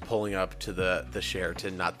 she's pulling up to the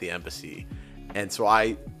Sheraton, not the Embassy. And so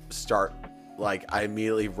I I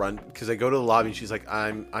immediately run, because I go to the lobby, and she's like,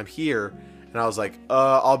 I'm here. And I was like,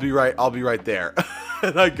 I'll be right there.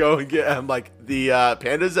 And I go and I'm like, the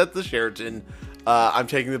Panda's at the Sheraton. I'm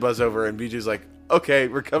taking the bus over. And BJ's like, okay,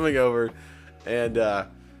 we're coming over. And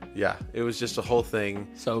it was just a whole thing.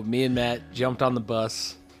 So me and Matt jumped on the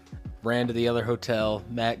bus, ran to the other hotel.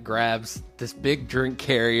 Matt grabs this big drink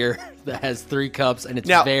carrier that has 3 cups, and it's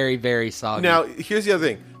very, very soggy. Now, here's the other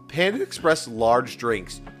thing. Panda Express large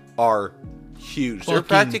drinks are huge. They're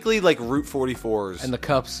practically like Route 44s. And the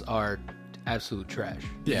cups are absolute trash.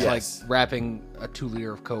 Yeah. It's like wrapping a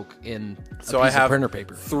 2-liter of Coke in a piece of printer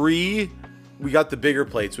paper. 3, we got the bigger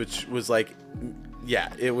plates, which was like,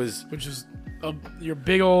 which is your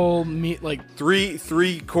big old meat, like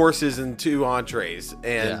 3 courses and 2 entrees,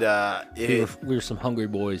 and we were some hungry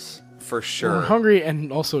boys for sure. We're hungry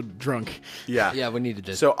and also drunk. Yeah, we needed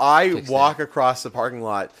to. So I walk across the parking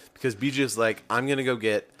lot because BJ's like, I'm gonna go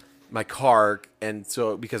get my car, and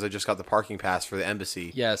so because I just got the parking pass for the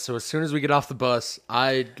Embassy. Yeah, so as soon as we get off the bus,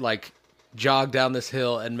 I jog down this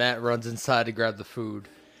hill, and Matt runs inside to grab the food.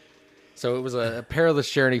 So it was a perilous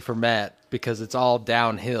journey for Matt because it's all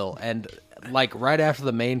downhill, and right after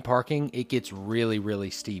the main parking, it gets really, really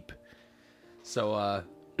steep. So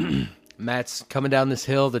Matt's coming down this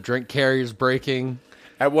hill, the drink carrier's breaking.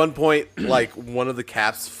 At one point, one of the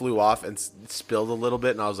caps flew off and spilled a little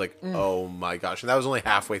bit, and I was like, oh my gosh. And that was only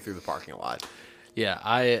halfway through the parking lot. Yeah,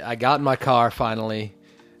 I got in my car finally,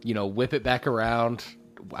 whip it back around.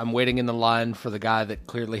 I'm waiting in the line for the guy that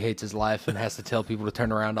clearly hates his life and has to tell people to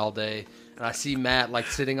turn around all day. And I see Matt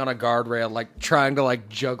sitting on a guardrail, trying to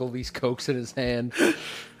juggle these Cokes in his hand.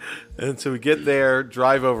 And so we get there,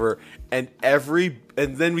 drive over, and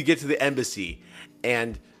then we get to the Embassy,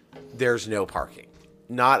 and there's no parking.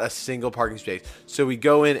 Not a single parking space. So we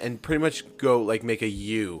go in and pretty much go make a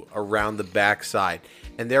U around the backside.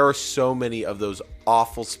 And there are so many of those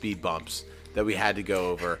awful speed bumps that we had to go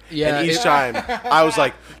over. Yeah, and each time I was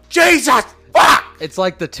like, Jesus, fuck! It's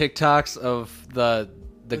like the TikToks of the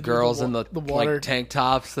girls in the water. like tank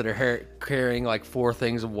tops that are carrying like 4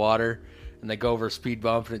 things of water, and they go over a speed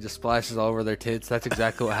bump and it just splashes all over their tits. That's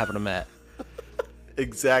exactly what happened to Matt.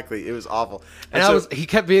 Exactly, it was awful. And he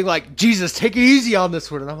kept being like, Jesus, take it easy on this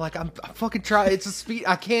one. And I'm like, I'm fucking trying. It's a speed.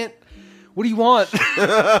 I can't. What do you want?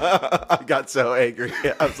 I got so angry.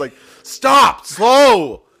 I was like, stop,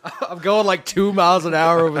 slow. I'm going like 2 miles an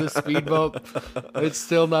hour over the speed bump. It's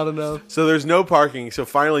still not enough. So there's no parking. So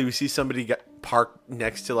finally we see somebody get parked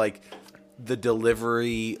next to like the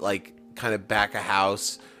delivery, like kind of back of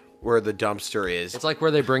house where the dumpster is. It's like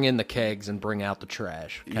where they bring in the kegs and bring out the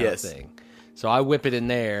trash kind of thing. So I whip it in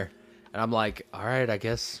there, and I'm like, all right, I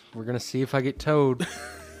guess we're going to see if I get towed.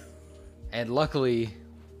 And luckily,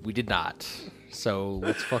 we did not. So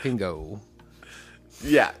let's fucking go.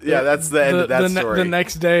 Yeah, that's the end of that story. The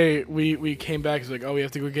next day, we came back. It's like, oh, we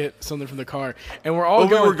have to go get something from the car. And we're all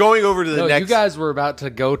we were going over to the next... You guys were about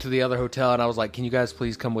to go to the other hotel, and I was like, can you guys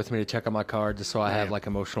please come with me to check on my car just so I have, like,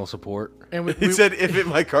 emotional support? And he said, if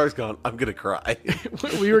my car's gone, I'm going to cry.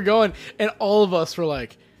 We were going, and all of us were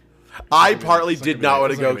like... I partly did not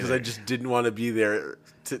want to go because I just didn't want to be there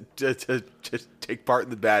to take part in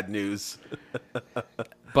the bad news.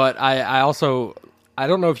 But I also... I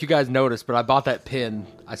don't know if you guys noticed, but I bought that pin.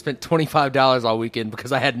 I spent $25 all weekend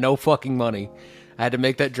because I had no fucking money. I had to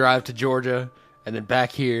make that drive to Georgia, and then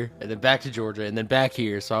back here, and then back to Georgia, and then back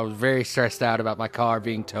here. So I was very stressed out about my car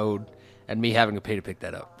being towed and me having to pay to pick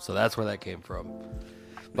that up. So that's where that came from.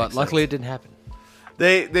 But luckily it didn't happen.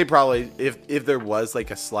 They probably, if there was like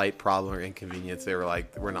a slight problem or inconvenience, they were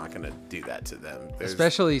like, we're not going to do that to them.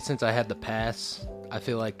 Especially since I had the pass, I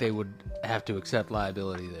feel like they would have to accept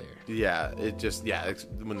liability there. Yeah, it's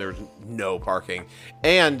when there's no parking.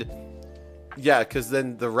 And yeah, because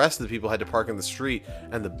then the rest of the people had to park in the street,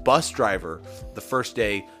 and the bus driver the first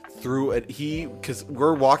day threw it. Because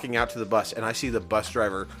we're walking out to the bus, and I see the bus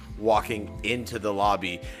driver walking into the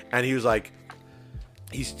lobby, and he was like,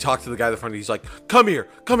 he's talked to the guy at the front. He's like, come here.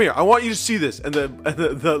 I want you to see this. And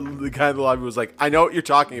the guy in the lobby was like, I know what you're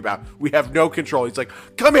talking about. We have no control. He's like,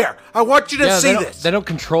 come here. I want you to see this. They don't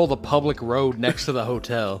control the public road next to the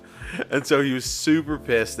hotel. And so he was super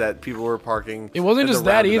pissed that people were parking. It wasn't just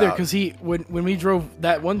that either, because when we drove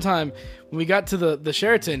that one time, when we got to the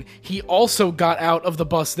Sheraton, he also got out of the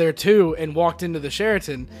bus there too and walked into the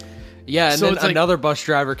Sheraton. Yeah, and so then another bus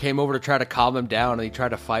driver came over to try to calm him down, and he tried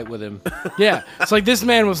to fight with him. Yeah, it's like this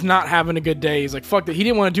man was not having a good day. He's like, fuck that. He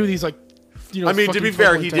didn't want to do these, like, I mean, to be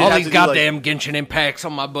fair, he did all have these to goddamn Genshin impacts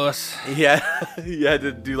on my bus. Yeah, he had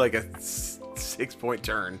to do like a 6-point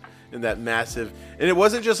turn in that massive, and it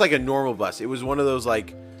wasn't just like a normal bus. It was one of those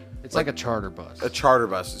like, it's like a charter bus. A charter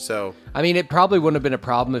bus. So I mean, it probably wouldn't have been a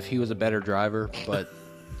problem if he was a better driver, but.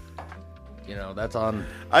 You know, that's on...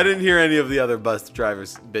 I didn't hear any of the other bus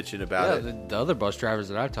drivers bitching about it. The other bus drivers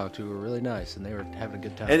that I talked to were really nice, and they were having a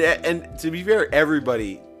good time. And to be fair,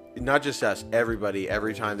 everybody, not just us, everybody,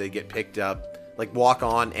 every time they get picked up, like walk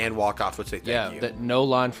on and walk off would say thank you. That no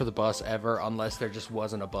line for the bus ever, unless there just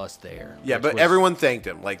wasn't a bus there. Yeah, but everyone thanked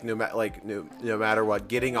him. Like no matter what,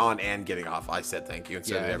 getting on and getting off, I said thank you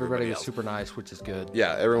instead of everybody was else. Super nice, which is good.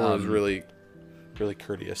 Yeah, everyone was really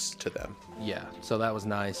courteous to them. Yeah, so that was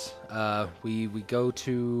nice. We go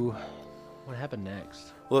to... What happened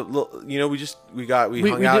next? Well, we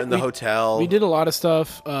hung out in the hotel. We did a lot of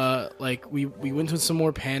stuff. Like we went to some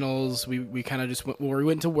more panels. We kind of just we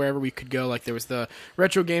went to wherever we could go. Like there was the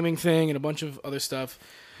retro gaming thing and a bunch of other stuff.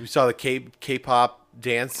 We saw the K-pop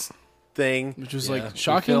dance thing, which was like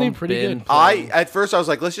shockingly pretty good. At first I was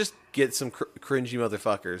like, let's just get some cringy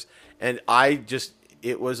motherfuckers, and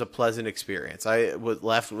it was a pleasant experience. I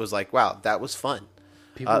was like, wow, that was fun.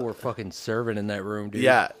 People were fucking serving in that room, dude.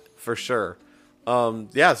 Yeah, for sure.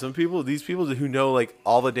 These people who know like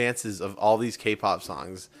all the dances of all these K-pop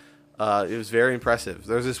songs, it was very impressive.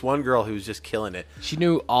 There was this one girl who was just killing it. She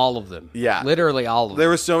knew all of them. Yeah. Literally all of them. There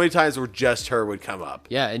were so many times where just her would come up.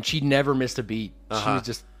 Yeah, and she never missed a beat. She was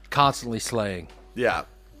just constantly slaying. Yeah.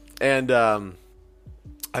 And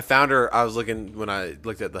I found her, when I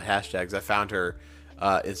looked at the hashtags, I found her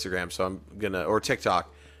Instagram, or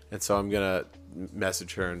TikTok, and so I'm gonna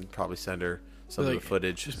message her and probably send her some of the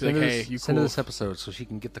footage. Just be like, hey, you send her this episode so she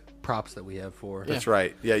can get the props that we have for her. That's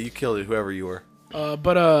right. Yeah, you killed it, whoever you were.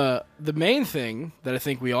 But the main thing that I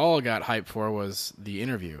think we all got hyped for was the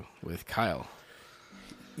interview with Kyle.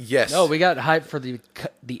 Yes. No, we got hyped for the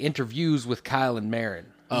interviews with Kyle and Marin.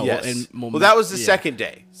 Oh, yes. Well, that was the second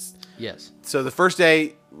day. Yes. So the first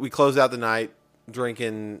day, we closed out the night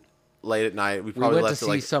drinking late at night. We probably went left to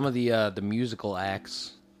see some of the musical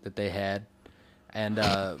acts that they had. And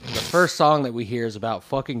the first song that we hear is about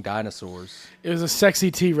fucking dinosaurs. It was a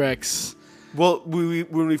sexy T-Rex. Well,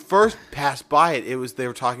 when we first passed by it, they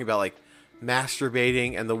were talking about like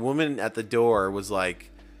masturbating, and the woman at the door was like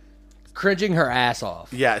cringing her ass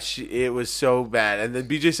off. Yeah, it was so bad. And then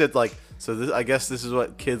BJ said like, so I guess this is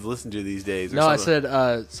what kids listen to these days. Or no, something.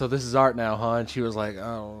 I said, so this is art now, huh? And she was like,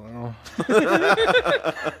 oh,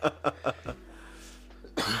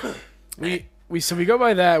 no. We go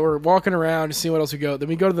by that. We're walking around to see what else we go. Then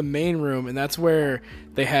we go to the main room, and that's where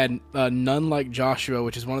they had None Like Joshua,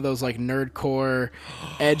 which is one of those like nerdcore,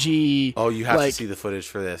 edgy. Oh, you have to see the footage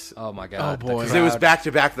for this. Oh my god! Oh boy! Because it was back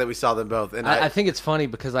to back that we saw them both, and I think it's funny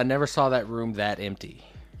because I never saw that room that empty.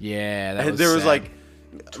 Yeah, and there was like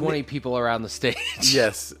 20 people around the stage.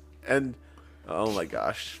 Yes, and oh my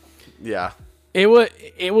gosh, yeah. It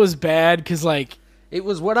was bad because like. It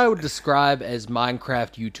was what I would describe as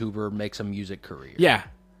Minecraft YouTuber makes a music career. Yeah.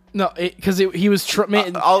 No, because he was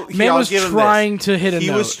man was give trying to hit a note. He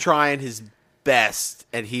was trying his best,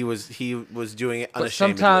 and he was doing it unashamedly. But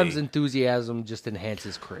sometimes enthusiasm just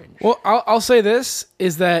enhances cringe. Well, I'll say this,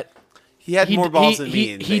 is that he had more balls than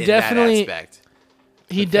me in definitely, that aspect.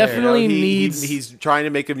 He definitely needs... He's trying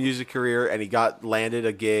to make a music career, and he landed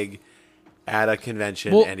a gig at a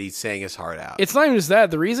convention, and he sang his heart out. It's not even just that.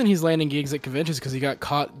 The reason he's landing gigs at conventions is because he got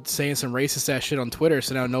caught saying some racist ass shit on Twitter,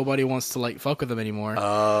 so now nobody wants to like fuck with him anymore.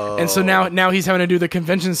 Oh. And so now he's having to do the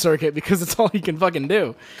convention circuit because that's all he can fucking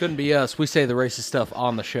do. Couldn't be us. We say the racist stuff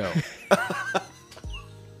on the show.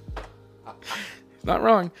 Not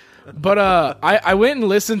wrong. But I went and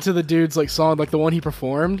listened to the dude's like song, like the one he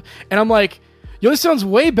performed, and I'm like, yo, this sounds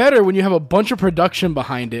way better when you have a bunch of production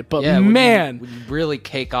behind it. But man, when you really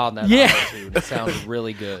cake on that attitude, it sounds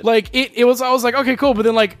really good. Like it was, I was like, okay, cool. But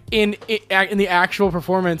then like in the actual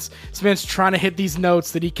performance, this man's trying to hit these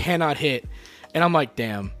notes that he cannot hit, and I'm like,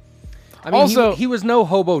 damn. I mean, also, he was no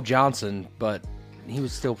Hobo Johnson, but he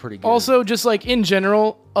was still pretty good. Also, just like in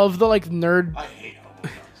general of the like nerd, I hate Hobo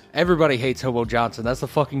Johnson. Everybody hates Hobo Johnson. That's the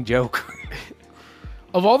fucking joke.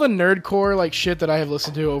 Of all the nerdcore like shit that I have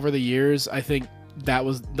listened to over the years, I think that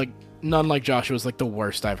was like None Like Joshua was like the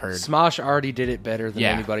worst I've heard. Smosh already did it better than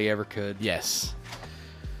anybody ever could. Yes.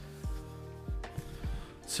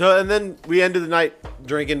 So and then we ended the night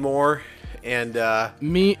drinking more, and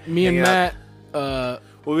me and Matt. Well,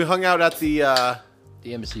 we hung out at the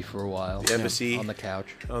embassy for a while. The embassy on the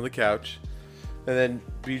couch. On the couch, and then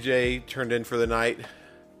BJ turned in for the night,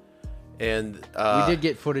 and we did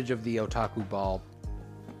get footage of the otaku ball.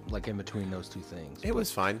 Like in between those two things. It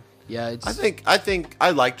was fine. Yeah, I think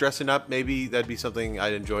I like dressing up. Maybe that'd be something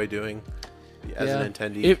I'd enjoy doing as an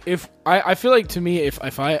attendee. If I feel like to me, if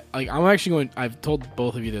I like, I'm actually going. I've told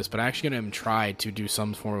both of you this, but I'm actually going to try to do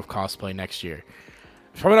some form of cosplay next year.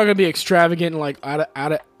 It's probably not going to be extravagant and like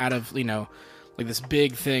out of you know, like this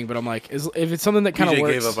big thing. But I'm like, if it's something that kind of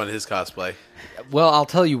works. BJ gave up on his cosplay. Well, I'll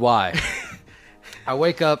tell you why. I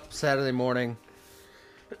wake up Saturday morning.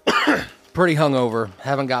 Pretty hungover,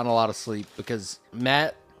 haven't gotten a lot of sleep because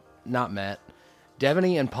Devaney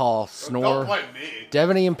and Paul snore. Don't blame me.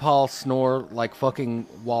 Devaney and Paul snore like fucking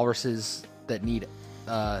walruses that need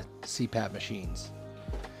CPAP machines.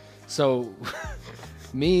 So,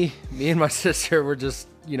 me and my sister were just,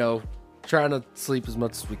 trying to sleep as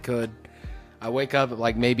much as we could. I wake up at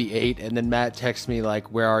like maybe 8, and then Matt texts me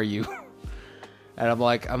like, "Where are you?" And I'm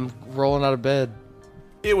like, "I'm rolling out of bed."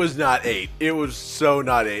 It was not 8. It was so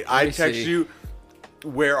not 8. I text you,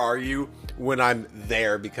 "Where are you?" when I'm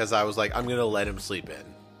there because I was like, I'm going to let him sleep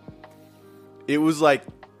in. It was like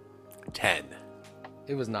 10.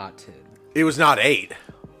 It was not 10. It was not 8.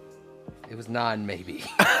 It was 9 maybe.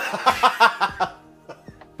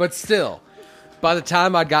 But still, by the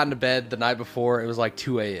time I'd gotten to bed the night before, it was like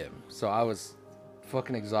 2 a.m. So I was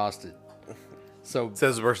fucking exhausted. So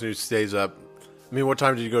says the person who stays up. I mean, what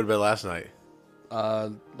time did you go to bed last night?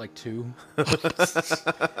 Like 2.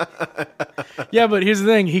 Yeah, but here's the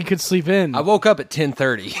thing: he could sleep in. I woke up at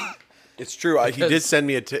 10:30. It's true. He did send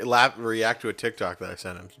me react to a TikTok that I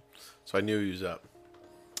sent him, so I knew he was up.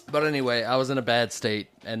 But anyway, I was in a bad state,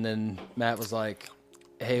 and then Matt was like,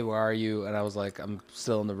 "Hey, where are you?" And I was like, "I'm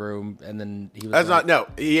still in the room." And then he was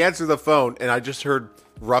He answered the phone, and I just heard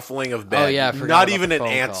ruffling of bed. Oh yeah, I forgot not about even the an phone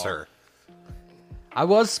answer. Call. I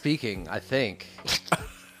was speaking, I think.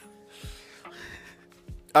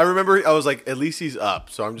 I remember I was like, at least he's up,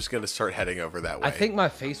 so I'm just going to start heading over that way. I think my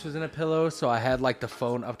face was in a pillow, so I had like the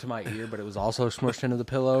phone up to my ear, but it was also smushed into the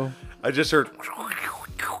pillow. I just heard...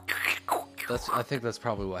 I think that's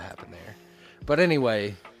probably what happened there. But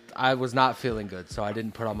anyway, I was not feeling good, so I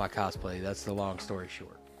didn't put on my cosplay. That's the long story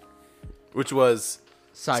short. Which was...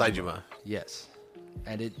 Saijima. Yes.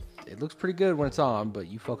 And it looks pretty good when it's on, but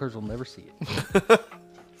you fuckers will never see it.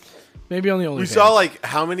 Maybe on the OnlyFans. We saw like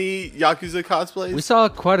how many Yakuza cosplays? We saw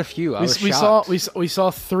quite a few. I was shocked. We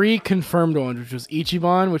saw 3 confirmed ones, which was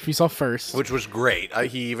Ichiban, which we saw first. Which was great.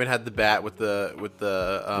 He even had the bat with the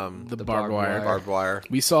barbed wire. Barbed wire.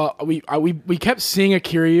 We saw we kept seeing a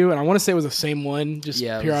Kiryu, and I want to say it was the same one, just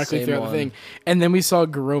periodically throughout the thing. And then we saw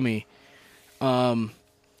Garomi.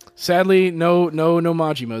 Sadly, no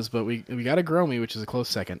Majimas, but we got a Garomi, which is a close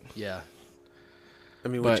second. Yeah. I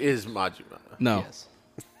mean, which is Majima. No. Yes.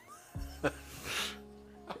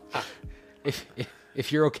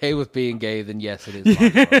 If you're okay with being gay, then yes, it is.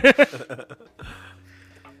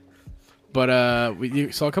 But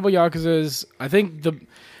we saw a couple Yakuzas. I think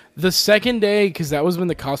the second day, because that was when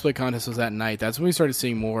the cosplay contest was that night. That's when we started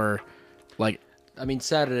seeing more. Like, I mean,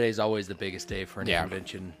 Saturday is always the biggest day for any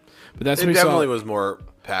convention. But that's it when definitely was more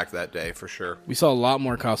packed that day for sure. We saw a lot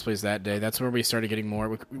more cosplays that day. That's where we started getting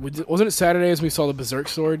more. Wasn't it Saturdays we saw the Berserk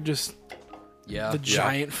sword just? Yeah, the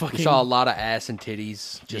giant fucking. We saw a lot of ass and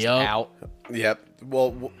titties just out. Yep.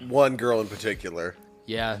 Well, one girl in particular.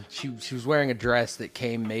 Yeah, she was wearing a dress that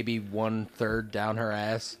came maybe 1/3 down her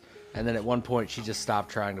ass, and then at one point she just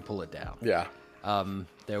stopped trying to pull it down. Yeah.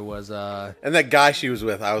 There was and that guy she was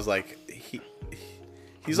with, I was like,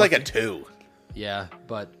 he's like a 2. Yeah,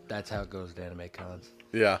 but that's how it goes at anime cons.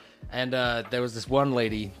 Yeah. And there was this one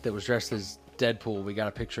lady that was dressed as Deadpool. We got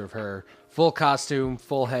a picture of her. Full costume,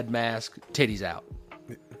 full head mask, titties out.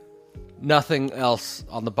 Nothing else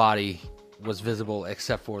on the body was visible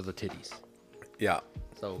except for the titties. Yeah.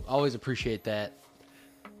 So always appreciate that.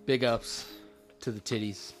 Big ups to the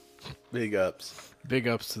titties. Big ups. Big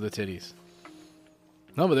ups to the titties.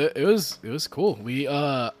 No, but it was cool. We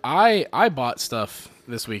I bought stuff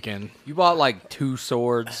this weekend. You bought like 2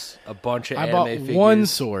 swords, a bunch of anime figures. I bought 1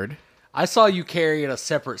 sword. I saw you carrying a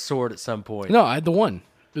separate sword at some point. No, I had the one.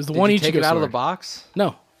 It was the Did one you Ichigo take it out sword. of the box?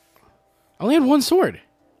 No. I only had 1 sword.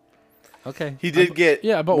 Okay. He did get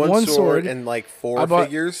I bought one one sword and like 4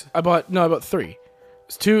 figures. I bought 3.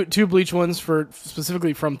 It's two bleach ones for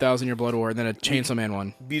specifically from 1,000 Year Blood War, and then a Chainsaw Man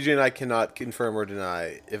one. BJ and I cannot confirm or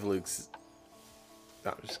deny if Luke's.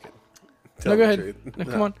 No, I'm just kidding. No, go ahead. No,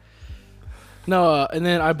 come on. No, and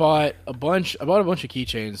then I bought a bunch of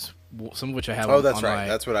keychains, some of which I have. Oh, that's on right. my-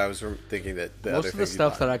 That's what I was thinking. That the Most other of the thing you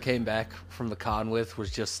stuff bought. that I came back from the con with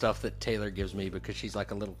was just stuff that Taylor gives me because she's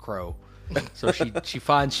like a little crow. So she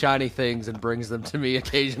finds shiny things and brings them to me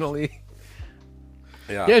occasionally.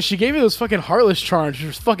 Yeah, she gave me those fucking Heartless charms, which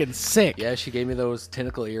was fucking sick. Yeah, she gave me those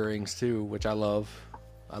tentacle earrings too, which I love.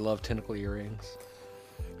 I love tentacle earrings.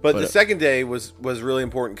 But the second day was really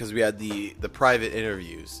important because we had the private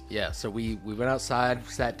interviews. Yeah, so we went outside,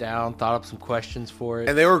 sat down, thought up some questions for it.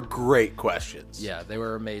 And they were great questions. Yeah, they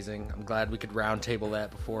were amazing. I'm glad we could round table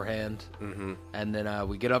that beforehand. Mm-hmm. And then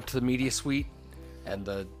we get up to the media suite, and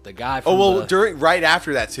the guy from right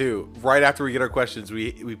after that too. Right after we get our questions,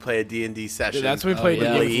 we play a D&D session. Yeah, that's when we played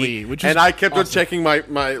yeah. with Lee, which and is I kept on awesome. checking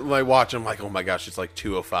my watch. I'm like, oh my gosh, it's like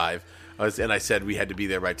 2:05. And I said we had to be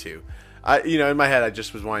there by 2. In my head, I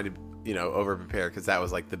just was wanting to, over prepare because that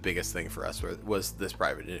was like the biggest thing for us was this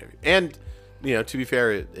private interview. And, to be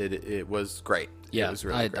fair, it was great. Yeah, it was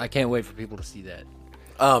really great. I can't wait for people to see that.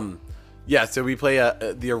 Yeah, so we play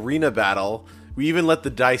the arena battle. We even let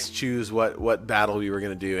the dice choose what battle we were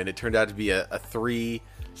going to do, and it turned out to be a 3v3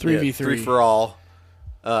 3 for all,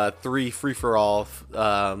 3 free for all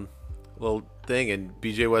little thing. And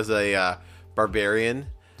BJ was a barbarian.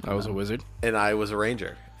 I was a wizard, and I was a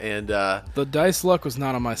ranger. And the dice luck was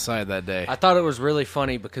not on my side that day. I thought it was really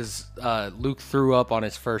funny because Luke threw up on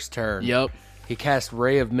his first turn. Yep. He cast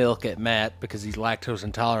Ray of Milk at Matt because he's lactose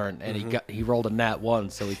intolerant, and he rolled a nat 1,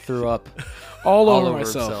 so he threw up all over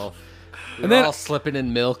himself. myself. We were all slipping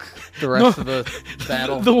in milk the rest of the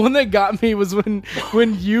battle. The one that got me was when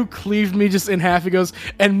you cleaved me just in half. He goes,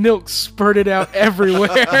 and milk spurted out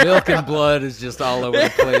everywhere. Milk and blood is just all over the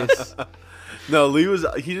place. No, Lee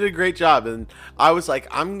he did a great job, and I was like,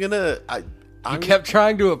 You kept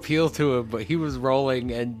trying to appeal to him, but he was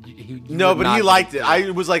rolling, and he liked it.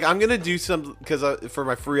 I was like, I'm gonna do some because for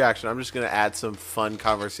my free action, I'm just gonna add some fun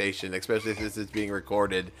conversation, especially if this is being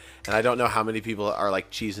recorded, and I don't know how many people are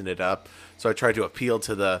like cheesing it up. So I tried to appeal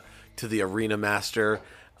to the arena master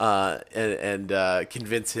and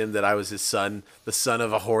convince him that I was his son, the son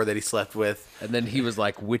of a whore that he slept with. And then he was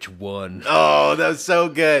like, "Which one?" Oh, that was so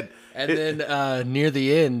good. And then near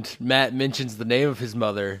the end, Matt mentions the name of his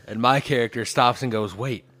mother, and my character stops and goes,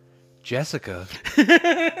 "Wait, Jessica,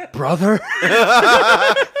 brother?"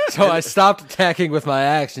 So I stopped attacking with my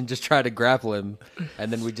axe and just tried to grapple him,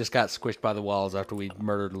 and then we just got squished by the walls after we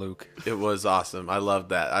murdered Luke. It was awesome. I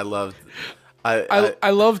loved that.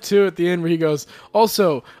 I love too at the end where he goes,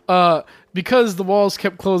 also, because the walls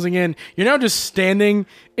kept closing in, you're now just standing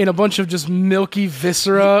in a bunch of just milky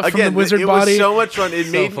viscera from the wizard body. It was so much fun.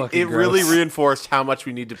 It really gross. reinforced how much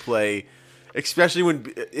we need to play, especially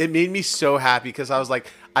when it made me so happy because I was like,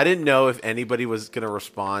 I didn't know if anybody was going to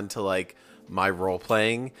respond to like my role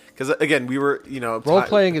playing because again we were role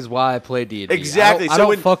playing is why I play D&D. Exactly. I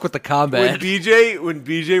don't fuck with the combat. When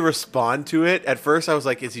BJ responded to it, at first I was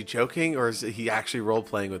like, is he joking or is he actually role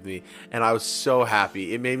playing with me? And I was so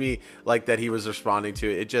happy. It made me like that he was responding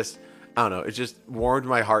to it. It just, I don't know, it just warmed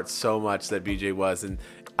my heart so much that BJ was. And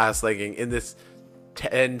I was thinking in this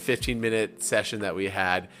 10-15 minute session that we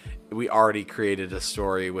had, we already created a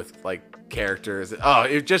story with like characters. Oh,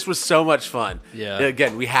 it just was so much fun. Yeah.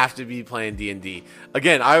 Again, we have to be playing D&D.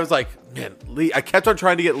 Again, I was like, man, Lee. I kept on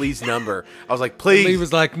trying to get Lee's number. I was like, please. Lee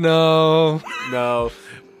was like, no.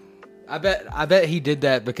 I bet he did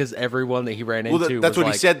that because everyone that he ran into. That's was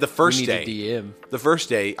what he said the first day. DM. The first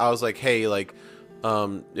day, I was like, hey, like,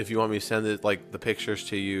 if you want me to send it, like the pictures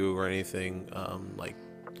to you or anything, like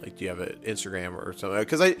do you have an Instagram or something?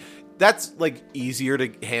 Because that's like easier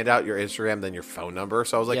to hand out your Instagram than your phone number.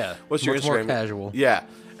 So I was like, what's your Instagram? More casual. Yeah.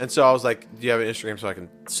 And so I was like, do you have an Instagram so I can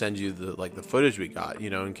send you the footage we got,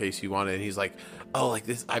 in case you want it? And he's like, oh, like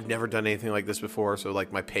this, I've never done anything like this before. So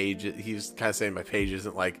like my page, he's kind of saying my page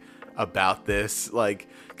isn't like about this, like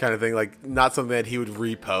kind of thing, like not something that he would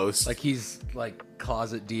repost. Like he's like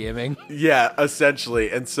closet DMing. Yeah, essentially.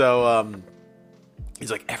 And so, he's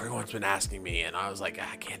like, everyone's been asking me, and I was like,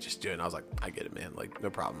 I can't just do it. And I was like, I get it, man. Like, no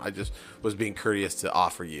problem. I just was being courteous to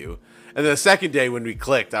offer you. And then the second day when we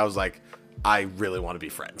clicked, I was like, I really want to be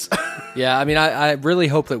friends. Yeah, I mean, I really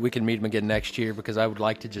hope that we can meet him again next year because I would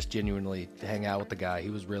like to just genuinely hang out with the guy. He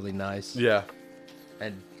was really nice. Yeah.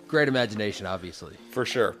 And great imagination, obviously. For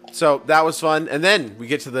sure. So that was fun. And then we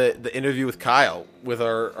get to the interview with Kyle with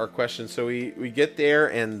our questions. So we get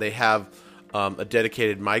there, and they have a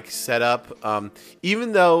dedicated mic set up.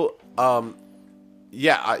 Even though, now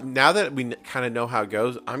that we kind of know how it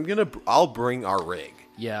goes, I'll bring our rig.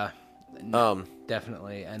 Yeah,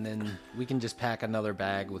 definitely. And then we can just pack another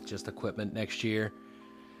bag with just equipment next year,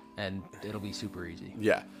 and it'll be super easy.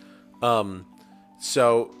 Yeah.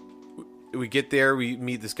 So we get there, we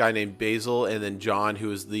meet this guy named Basil, and then John,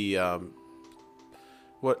 who is the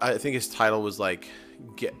what I think his title was like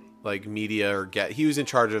media or he was in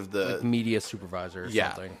charge of the media supervisor or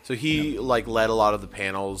something. So he led a lot of the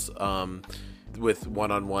panels with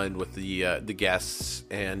one-on-one with the guests,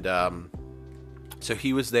 and so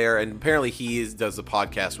he was there, and apparently does the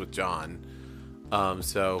podcast with John.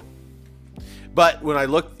 But when I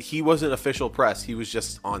looked, he wasn't official press, he was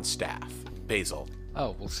just on staff. Basil.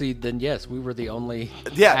 Oh, well, see, then yes, we were the only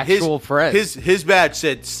actual press. His badge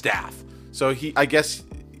said staff, so I guess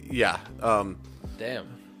Damn.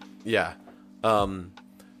 Yeah.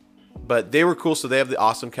 But they were cool. So they have the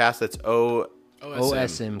Awesome Cast. That's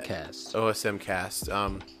OSM Cast. OSM Cast.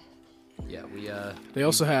 Yeah, They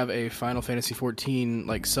also have a Final Fantasy 14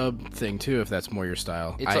 like sub thing too, if that's more your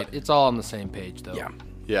style. It's all on the same page though.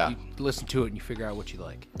 Yeah. You listen to it and you figure out what you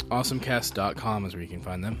like. Awesomecast.com is where you can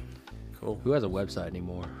find them. Cool. Who has a website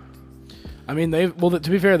anymore? I mean, to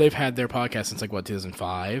be fair, they've had their podcast since like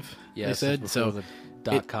 2005. Yeah, they said so.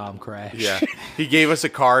 .com crash. Yeah, he gave us a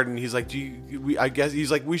card, and he's like, I guess he's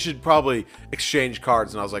like, we should probably exchange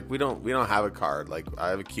cards. And I was like, we don't have a card. Like, I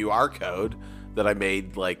have a QR code that I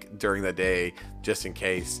made like during the day just in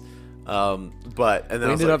case. And then we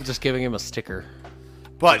ended up just giving him a sticker.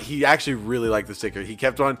 But he actually really liked the sticker. He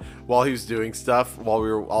kept on, while he was doing stuff, while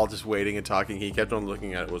we were all just waiting and talking, he kept on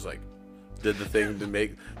looking at it. Was like, did the thing to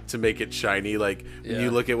make it shiny. Like when you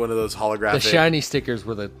look at one of those holographic, the shiny stickers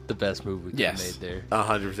were the best move we made there.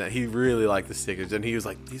 100%. He really liked the stickers, and he was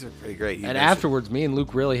like, "These are pretty great." And afterwards, me and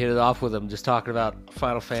Luke really hit it off with him, just talking about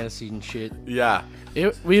Final Fantasy and shit. Yeah,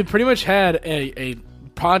 we pretty much had a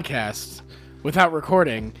podcast without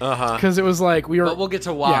recording because it was like we were. But we'll get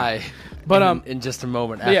to why. Yeah. But in just a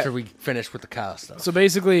moment after we finish with the Kyle stuff. So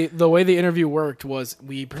basically, the way the interview worked was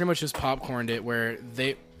we pretty much just popcorned it, where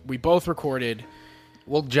we both recorded.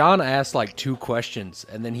 Well, John asked like 2 questions,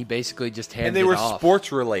 and then he basically just handed it off. And they were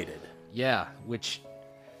sports related. Yeah, which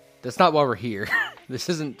that's not why we're here. This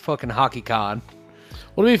isn't fucking Hockey Con.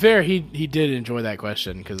 Well, to be fair, he did enjoy that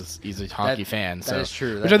question because he's a hockey fan. That is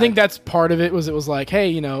true. Which I think that's part of it. It was like,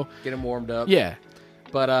 hey, get him warmed up. Yeah.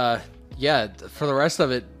 But for the rest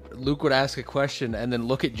of it, Luke would ask a question and then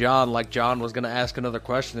look at John like John was going to ask another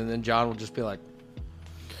question, and then John would just be like,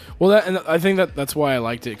 well, and I think that's why I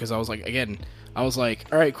liked it, because I was like, again, I was like,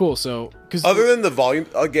 all right, cool. So, because Other than the volume,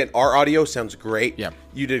 again, our audio sounds great. Yeah.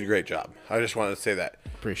 You did a great job. I just wanted to say that.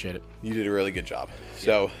 appreciate it. You did a really good job.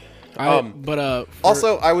 So,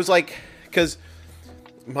 Also, I was like, because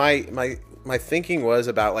my thinking was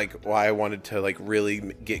about like why I wanted to like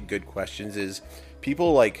really get good questions is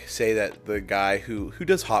people like say that the guy who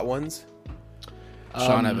does Hot Ones,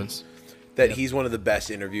 Sean Evans, that he's one of the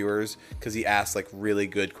best interviewers because he asks like really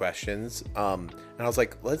good questions. And I was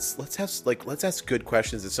like, let's ask good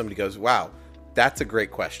questions that somebody goes, wow, that's a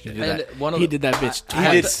great question. he did that bitch.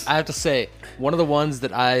 I have to say, one of the ones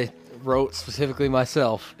that I wrote specifically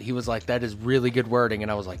myself, he was like, that is really good wording, and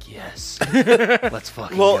I was like, yes, let's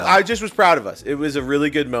fucking Well, go. I just was proud of us. It was a really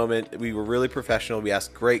good moment. We were really professional. We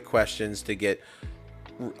asked great questions to get.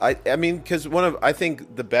 I mean, because I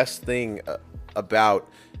think the best thing about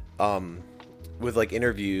with like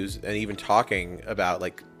interviews and even talking about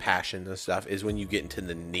like passion and stuff is when you get into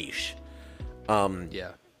the niche.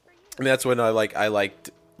 Yeah. And that's when I liked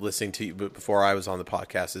listening to you before I was on the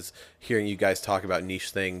podcast, is hearing you guys talk about niche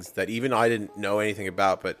things that even I didn't know anything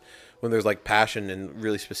about, but when there's like passion and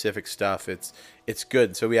really specific stuff, it's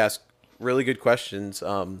good. So we asked really good questions.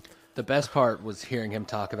 The best part was hearing him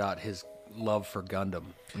talk about his love for Gundam.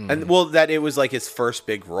 And well, that it was like his first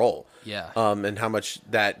big role. Yeah. And how much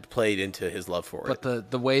that played into his love for it. But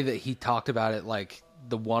the way that he talked about it, like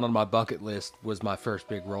the one on my bucket list was my first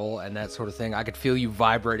big role and that sort of thing. I could feel you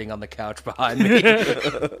vibrating on the couch behind me.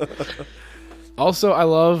 Also, I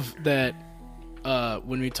love that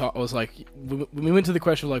when we talk, I was like, when we went to the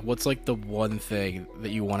question of like, what's like the one thing that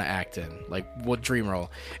you want to act in, like what dream role?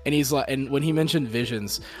 And he's like, and when he mentioned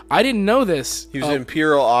Visions, I didn't know this. He was an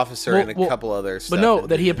Imperial officer and a couple other stuff. But no,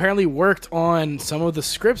 that he apparently worked on some of the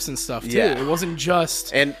scripts and stuff too. Yeah. It wasn't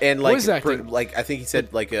just and voice like acting. like I think he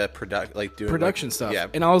said like a doing production like, stuff. Yeah.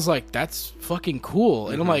 And I was like, that's fucking cool.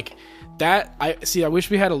 And I'm like, that I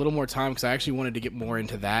wish we had a little more time because I actually wanted to get more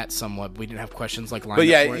into that somewhat. We didn't have questions like lined But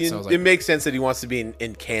yeah, up for it. So I was like, it makes sense that he wants to be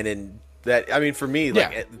in canon. That I mean, for me,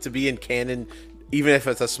 like to be in canon, even if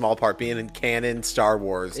it's a small part, being in canon Star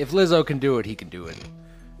Wars. If Lizzo can do it, he can do it.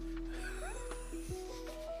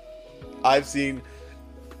 I've seen,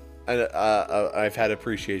 I've had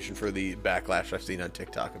appreciation for the backlash I've seen on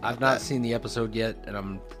TikTok about I've not seen the episode yet, and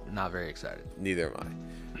I'm not very excited. Neither am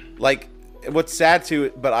I. Like, what's sad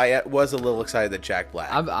too, but I was a little excited that Jack Black.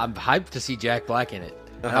 I'm hyped to see Jack Black in it.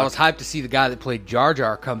 And I was hyped to see the guy that played Jar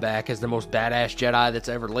Jar come back as the most badass Jedi that's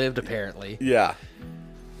ever lived, apparently. Yeah.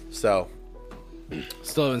 So.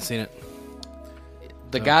 still haven't seen it.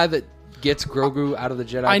 The guy that gets Grogu out of the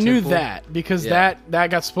Jedi I knew Temple, that because that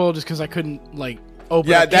got spoiled just because I couldn't like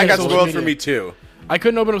open. Yeah, up that got social spoiled media. for me too. I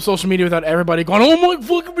couldn't open up social media without everybody going, "Oh my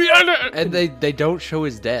fucking god!" And they don't show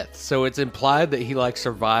his death, so it's implied that he like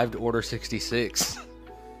survived Order 66.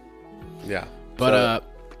 Yeah. But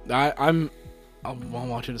I'll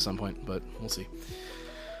watch it at some point, but we'll see.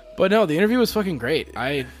 But no, the interview was fucking great.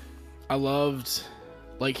 I loved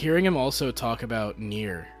like hearing him also talk about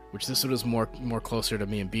Nier, which this was more closer to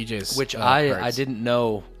me and BJ's. Which I didn't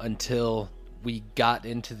know until we got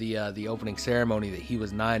into the opening ceremony that he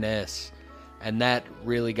was 9S, and that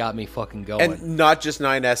really got me fucking going. And not just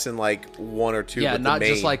 9S in like one or two. Yeah, but not the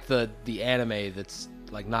just main. like the anime that's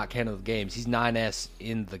like not canon of the games. He's 9S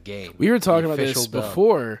in the game. We were talking The about this official dub.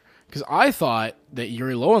 before because I thought that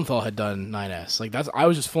Yuri Lowenthal had done 9S. Like I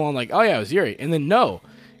was just full on like, oh yeah, it was Yuri, and then no,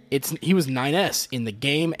 he was 9S in the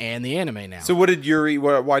game and the anime now. So what did Yuri?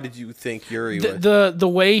 Why did you think Yuri was? The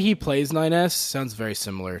way he plays 9S sounds very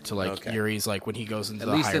similar to like Yuri's like when he goes into At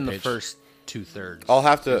the least higher in the pitch. first 2/3. I'll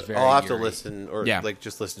have to Yuri. listen or like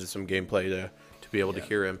just listen to some gameplay to be able to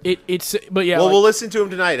hear him. But yeah, Well, like, we'll listen to him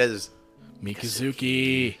tonight as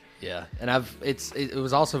Mikazuki. Yeah, and it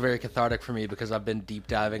was also very cathartic for me because I've been deep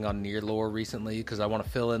diving on Nier lore recently because I want to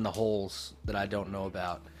fill in the holes that I don't know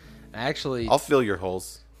about. Actually, I'll fill your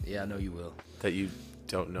holes yeah, I know you will. that you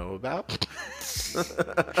don't know about.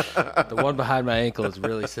 The one behind my ankle is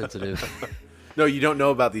really sensitive. No, you don't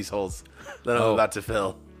know about these holes that I'm about to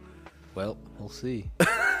fill. Well, we'll see.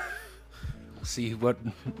 We'll see what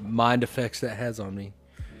mind effects that has on me.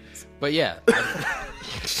 But yeah.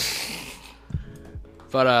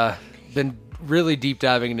 But been really deep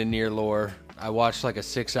diving into Nier lore. I watched like a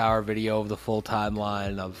 6-hour video of the full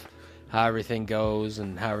timeline of how everything goes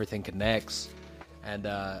and how everything connects. And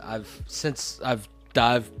I've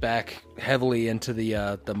dived back heavily into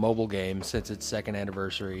the mobile game since its second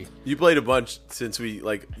anniversary. You played a bunch since we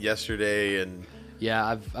like yesterday, and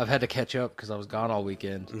Yeah, I've had to catch up because I was gone all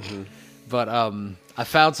weekend. Mm-hmm. But I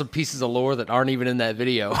found some pieces of lore that aren't even in that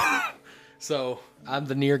video. So I'm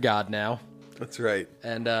the Nier god now. That's right.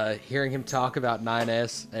 And hearing him talk about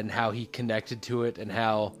 9S and how he connected to it and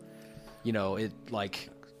how, it like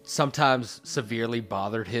sometimes severely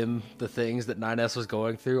bothered him, the things that 9S was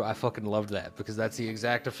going through. I fucking loved that because that's the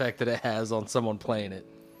exact effect that it has on someone playing it.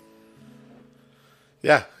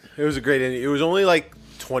 Yeah, it was a great ending. It was only like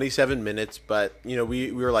 27 minutes, but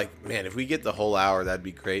we were like, man, if we get the whole hour, that'd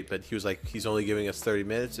be great. But he was like, he's only giving us 30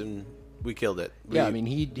 minutes, and we killed it.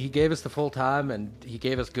 He gave us the full time, and he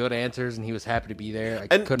gave us good answers, and he was happy to be there.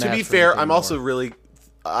 And to be fair, I'm also really,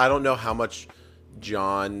 I don't know how much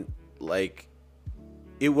John, like,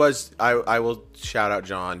 it was, I will shout out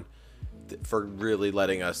John for really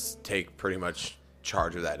letting us take pretty much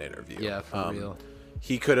charge of that interview. Yeah, for real.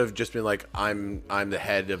 He could have just been like, I'm the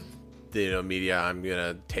head of the media, I'm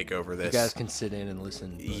gonna take over this. You guys can sit in and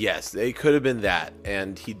listen. Yes, it could have been that,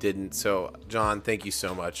 and he didn't. So, John, thank you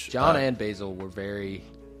so much. John and Basil were very,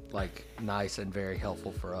 nice and very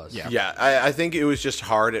helpful for us. Yeah. I think it was just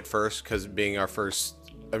hard at first because being our first.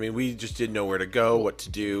 I mean, we just didn't know where to go, what to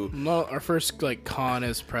do. No, our first con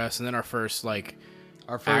as press, and then our first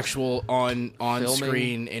actual on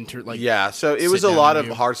screen So it was a lot of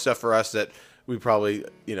hard stuff for us that we probably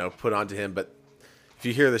put onto him, but. If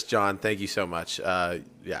you hear this, John, thank you so much.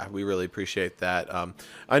 We really appreciate that.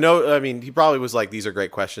 I know, he probably was like, these are great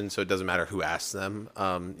questions, so it doesn't matter who asks them,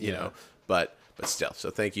 but still. So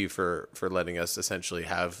thank you for letting us essentially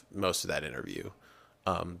have most of that interview,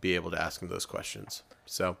 be able to ask him those questions.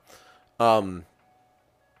 So, after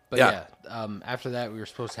that, we were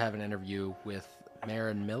supposed to have an interview with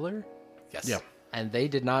Marin Miller. Yes. Yeah. And they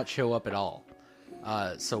did not show up at all.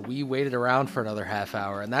 So we waited around for another half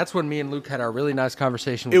hour, and that's when me and Luke had our really nice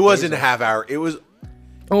conversation with It wasn't Basil. a half hour. It was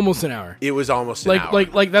almost an hour. It was almost an hour.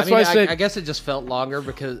 That's why I said. I guess it just felt longer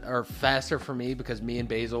or faster for me because me and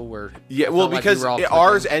Basil were. Yeah, well, because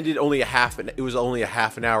ours ended only it was only a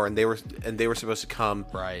half an hour, and they were supposed to come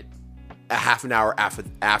right a half an hour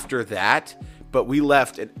after that. But we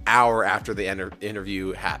left an hour after the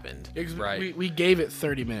interview happened. Right. We gave it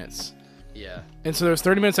 30 minutes. Yeah. And so there was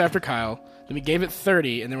 30 minutes after Kyle. Then we gave it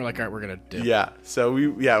 30, and then we're like, all right, we're going to dip. Yeah. So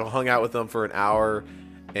we hung out with them for an hour,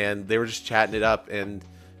 and they were just chatting it up, and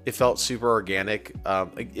it felt super organic.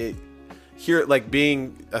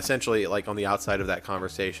 Being essentially on the outside of that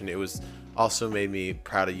conversation, it was also made me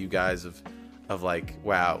proud of you guys of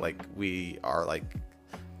wow, we are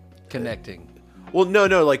connecting. Well,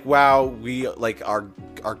 no, wow, we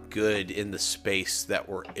are good in the space that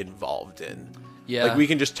we're involved in. Yeah. We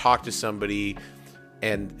can just talk to somebody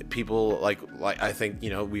and people I think,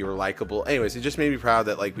 we were likable. Anyways, it just made me proud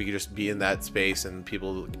that we could just be in that space and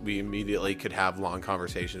we immediately could have long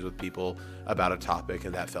conversations with people about a topic,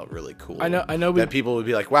 and that felt really cool. I know that people would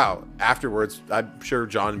be like, wow, afterwards, I'm sure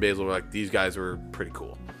John and Basil were like, these guys were pretty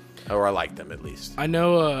cool. Or I liked them at least. I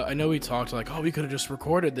know we talked we could have just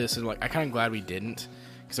recorded this, and I kind of glad we didn't,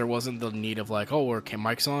 because there wasn't the need of we're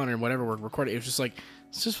mic's on or whatever, we're recording. It was just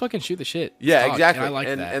let's just fucking shoot the shit. Yeah, talk. exactly. And I like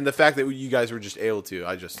that. And the fact that you guys were just able to,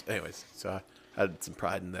 anyways, so I had some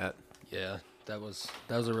pride in that. Yeah, that was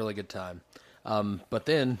a really good time. But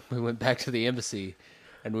then we went back to the embassy,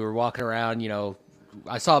 and we were walking around.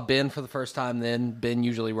 I saw Ben for the first time. Then Ben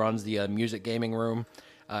usually runs the music gaming room.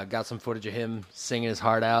 Got some footage of him singing his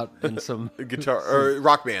heart out in some guitar or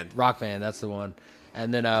rock band. Rock band, that's the one.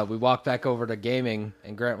 And then we walked back over to gaming,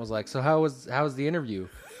 and Grant was like, "So how was the interview?"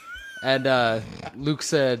 And Luke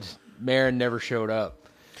said Marin never showed up,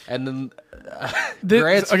 and then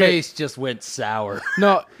Grant's face just went sour.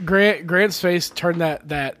 No, Grant's face turned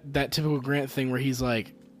that typical Grant thing where he's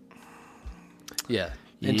like, yeah.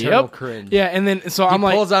 Internal cringe. Yeah, and then so he I'm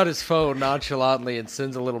like, pulls out his phone nonchalantly and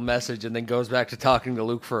sends a little message, and then goes back to talking to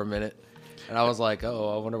Luke for a minute. And I was like,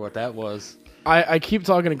 "Oh, I wonder what that was." I keep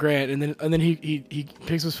talking to Grant, and then he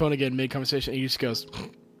picks his phone again mid conversation, and he just goes,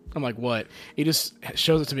 I'm like, "What?" He just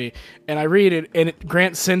shows it to me, and I read it, and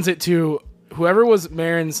Grant sends it to whoever was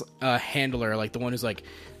Marin's handler, the one who's all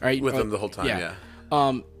right, with him the whole time. Yeah.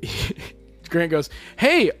 Grant goes,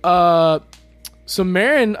 "Hey, so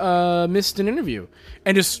Marin missed an interview,"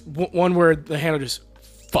 and just one word, the handler just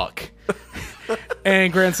fuck.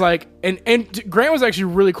 And Grant's like, and Grant was actually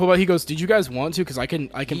really cool about it. He goes, "Did you guys want to? Because I can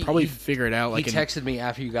probably figure it out." He texted me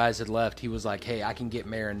after you guys had left. He was like, "Hey, I can get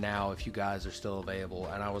Marin now if you guys are still available."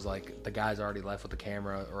 And I was like, "The guy's already left with the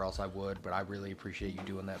camera, or else I would. But I really appreciate you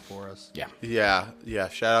doing that for us." Yeah.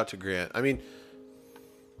 Shout out to Grant. I mean,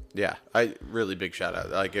 yeah, really big shout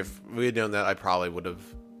out. If we had known that, I probably would have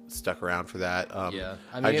stuck around for that.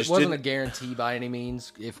 It wasn't a guarantee by any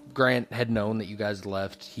means. If Grant had known that you guys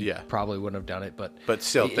left, he probably wouldn't have done it. But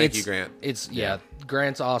still, thank you, Grant.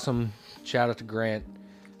 Grant's awesome. Shout out to Grant.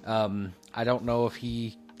 I don't know if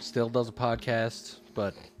he still does a podcast,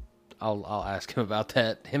 but I'll ask him about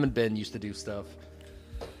that. Him and Ben used to do stuff.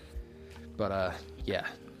 But yeah,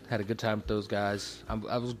 had a good time with those guys.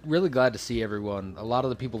 I was really glad to see everyone. A lot of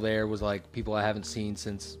the people there was like people I haven't seen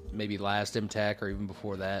since maybe last MTAC or even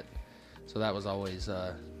before that. So that was always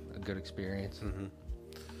a good experience. Mm-hmm.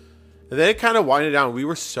 And then it kind of winded down. We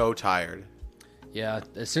were so tired. Yeah,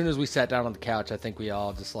 as soon as we sat down on the couch, I think we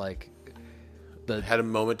all just like had a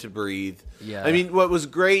moment to breathe. Yeah, I mean, what was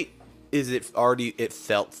great is it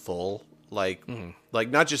felt full, like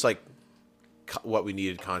not just like what we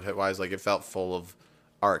needed content wise, like it felt full of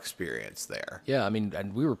our experience there. Yeah, I mean,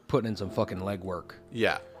 and we were putting in some fucking legwork.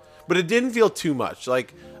 Yeah, but it didn't feel too much.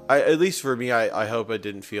 Like at least for me, I hope it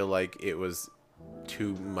didn't feel like it was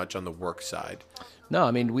too much on the work side. No,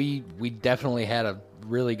 I mean, we definitely had a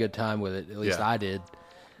really good time with it. At least Yeah. I did.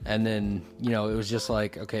 And then, you know, it was just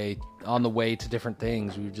like, okay, on the way to different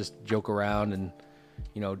things, we would just joke around and,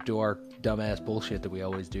 you know, do our dumbass bullshit that we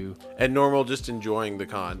always do. And normal, just enjoying the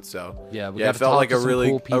con. So Yeah, we it got to felt talk like to a some really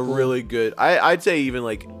cool people. good. I'd say even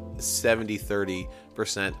like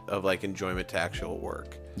 70-30% of like enjoyment to actual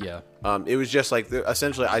work. Yeah. It was just like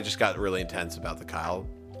essentially I just got really intense about the Kyle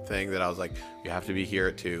thing that I was like, you have to be here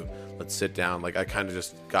at 2. Let's sit down. Like I kind of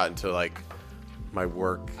just got into like my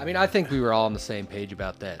work. I mean, I think we were all on the same page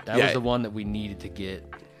about that. That Yeah. was the one that we needed to get.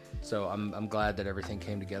 So I'm glad that everything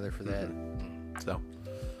came together for that. So,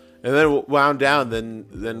 and then wound down.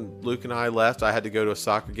 Then Luke and I left. I had to go to a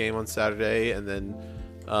soccer game on Saturday, and then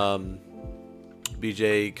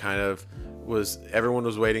BJ kind of was. Everyone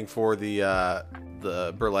was waiting for the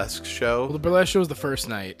burlesque show. Well, the burlesque show was the first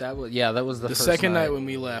night. That was the The first second night when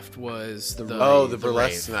we left was the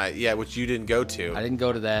burlesque rave. night. Yeah, which you didn't go to. I didn't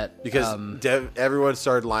go to that because everyone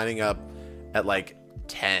started lining up at like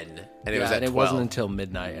 10, and it was at 12. It wasn't until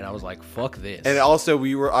midnight, and I was like, "Fuck this!" And also,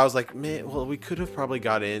 I was like, man, well, we could have probably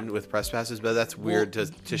got in with press passes, but that's weird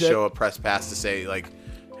to show a press pass to say like,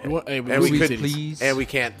 Hey, and we could, please. and we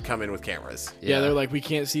can't come in with cameras. Yeah, they're like, we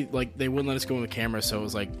can't see. Like, they wouldn't let us go in with cameras, so it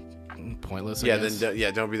was like pointless. I guess.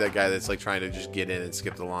 Then don't be that guy that's like trying to just get in and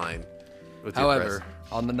skip the line. With your However,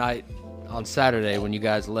 on the night on Saturday when you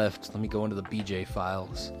guys left, let me go into the BJ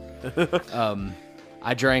files.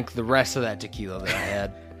 I drank the rest of that tequila that I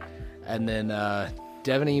had, and then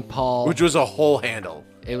Devaney, Paul, which was a whole handle.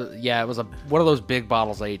 It was one of those big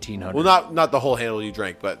bottles of 1800. Well, not the whole handle you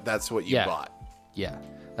drank, but that's what you bought. Yeah,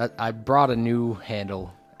 I brought a new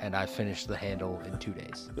handle, and I finished the handle in 2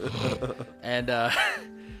 days. And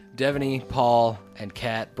Devaney, Paul, and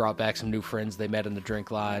Kat brought back some new friends they met in the drink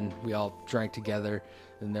line. We all drank together,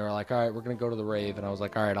 and they were like, all right, we're going to go to the rave. And I was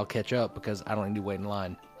like, all right, I'll catch up because I don't need to wait in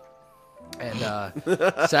line. And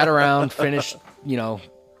sat around, finished,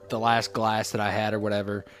 the last glass that I had or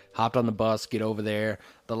whatever, hopped on the bus, get over there.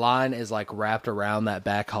 The line is like wrapped around that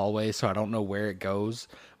back hallway, so I don't know where it goes.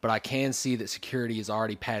 But I can see that security is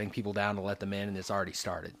already patting people down to let them in, and it's already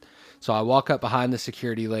started. So I walk up behind the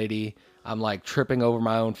security lady. I'm like tripping over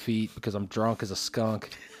my own feet because I'm drunk as a skunk.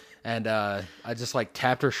 And I just like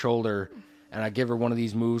tapped her shoulder, and I give her one of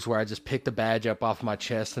these moves where I just pick the badge up off my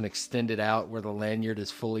chest and extend it out where the lanyard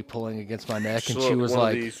is fully pulling against my neck. And she was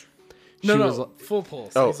like, full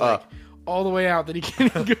pulse. Oh, He's like, all the way out that he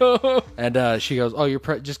can't go. And she goes, oh,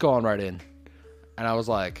 just go on right in. And I was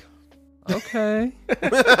like, okay.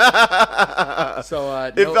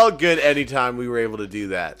 So it felt good anytime we were able to do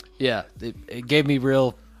that. Yeah, it gave me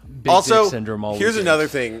real big also, dick syndrome. Here's another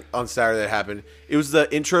thing on Saturday that happened. It was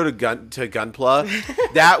the intro to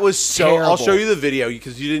Gunpla. That was so. Terrible. I'll show you the video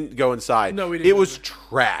because you didn't go inside. No, we didn't. It was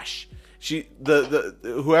trash. The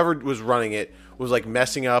whoever was running it was like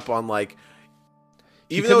messing up on like.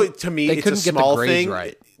 Even though to me it's a small thing,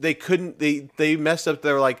 right. They couldn't. They messed up.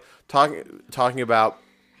 They were like talking about.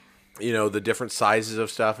 The different sizes of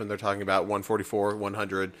stuff, and they're talking about 144,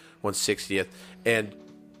 100, 160th, and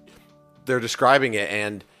they're describing it,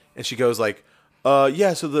 and she goes like, so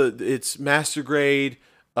it's master grade,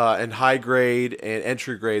 and high grade, and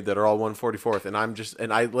entry grade that are all 144th,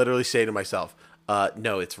 and I literally say to myself,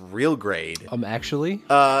 no, it's real grade. Actually?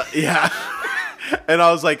 Yeah. And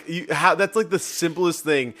I was like, that's like the simplest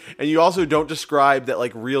thing. And you also don't describe that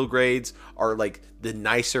like real grades are like the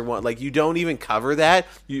nicer one. Like you don't even cover that.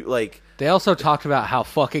 You like. They also talked about how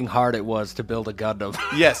fucking hard it was to build a Gundam.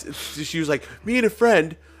 Yes. She was like, me and a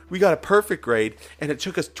friend, we got a perfect grade and it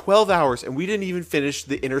took us 12 hours and we didn't even finish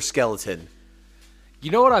the inner skeleton. You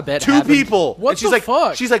know what I bet Two happened? people. What and she's the like,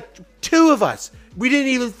 fuck? She's like, 2 of us. We didn't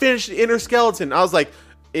even finish the inner skeleton. I was like,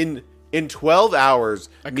 in 12 hours,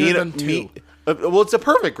 I could have done 2. Well, it's a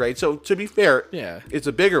perfect grade. So to be fair, Yeah. it's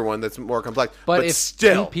a bigger one that's more complex. But if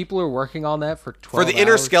still, 2 people are working on that for 12 for the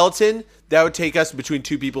inner hours, skeleton, that would take us between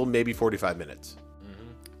 2 people, maybe 45 minutes.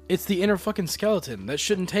 It's the inner fucking skeleton. That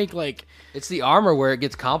shouldn't take, like... it's the armor where it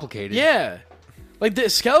gets complicated. Yeah. Like, the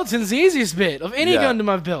skeleton's the easiest bit of any Yeah. Gundam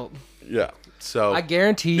I've built. Yeah. So I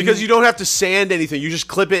guarantee you... because you don't have to sand anything. You just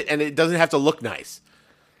clip it, and it doesn't have to look nice.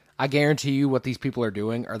 I guarantee you what these people are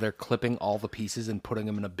doing are they're clipping all the pieces and putting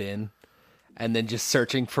them in a bin and then just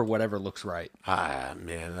searching for whatever looks right. Ah,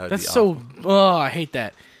 man. That's so... Oh, I hate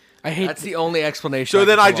that. I hate... That's the only explanation. So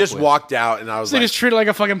then can I come just up with. walked out, and I was They like... just treat it like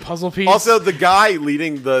a fucking puzzle piece. Also, the guy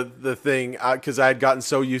leading the thing, because I had gotten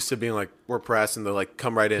so used to being like, we're pressed, and they're like,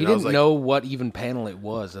 come right in. He I was didn't like, know what even panel it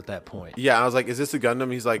was at that point. yeah, I was like, is this a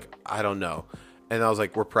Gundam? He's like, I don't know. And I was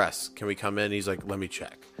like, we're pressed. Can we come in? He's like, let me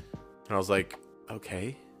check. And I was like,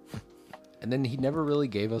 okay. And then he never really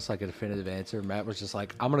gave us like a definitive answer. Matt was just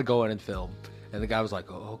like, I'm going to go in and film. And the guy was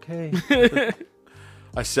like, oh, okay.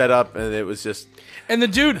 I set up, and it was just... And the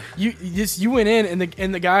dude, you went in,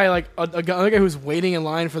 and the guy, like, another guy who was waiting in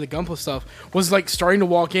line for the Gunpla stuff was, like, starting to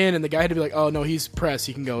walk in, and the guy had to be like, oh, no, he's pressed,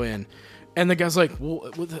 he can go in. And the guy's like,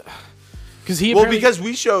 well, what the... Because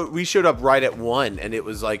we showed up right at 1, and it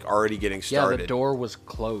was, like, already getting Yeah, started. the door was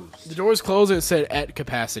closed. The door was closed, and it said at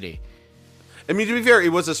capacity. I mean, to be fair,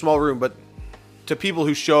 it was a small room, but to people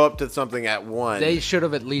who show up to something at 1... They should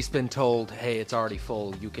have at least been told, hey, it's already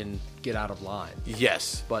full. You can get out of line.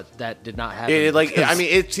 Yes. But that did not happen.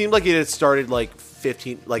 It seemed like it had started like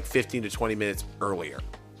 15 to 20 minutes earlier.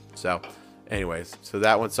 So, anyways, so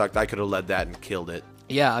that one sucked. I could have led that and killed it.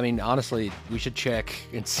 Yeah, I mean, honestly, we should check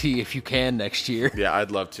and see if you can next year. Yeah, I'd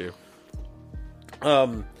love to.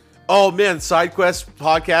 Oh man, SideQuest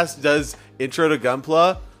podcast does intro to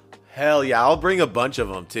Gunpla. Hell yeah, I'll bring a bunch of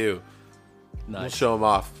them too. Nice. We'll show them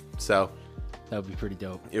off. So That would be pretty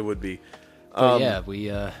dope. it would be. But yeah,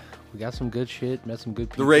 we got some good shit, met some good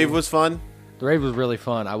people. The rave was fun. The rave was really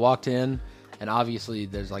fun. I walked in, and obviously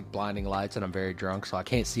there's like blinding lights, and I'm very drunk, so I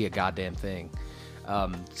can't see a goddamn thing.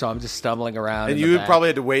 So I'm just stumbling around. And in the you back. probably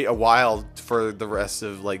had to wait a while for the rest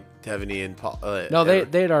of like Tevany and Paul. No,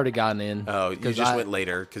 they had already gotten in. Oh, you just went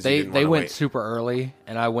later because They didn't wanna went wait. super early,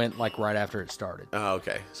 and I went like right after it started. Oh,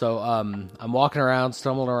 okay. So I'm walking around,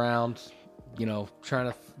 stumbling around, trying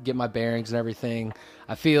to get my bearings and everything.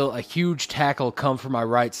 I feel a huge tackle come from my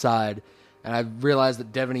right side, and I realize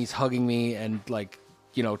that Devaney's hugging me and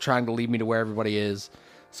trying to lead me to where everybody is.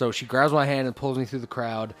 So she grabs my hand and pulls me through the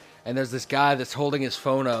crowd, and there's this guy that's holding his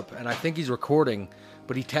phone up, and I think he's recording,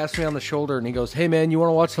 but he taps me on the shoulder and he goes, "Hey man, you want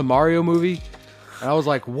to watch the Mario movie?" And I was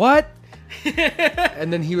like, "What?"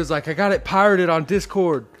 And then he was like, "I got it pirated on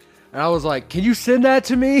Discord." And I was like, "Can you send that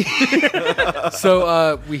to me?"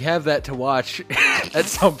 So we have that to watch at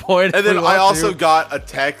some point. And then if we I want also to. got a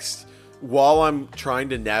text while I'm trying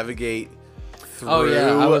to navigate through. Oh,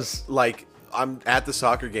 yeah, I was- like, I'm at the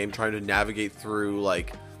soccer game trying to navigate through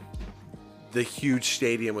like the huge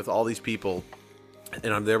stadium with all these people,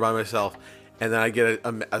 and I'm there by myself. And then I get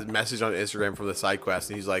a message on Instagram from the SideQuest,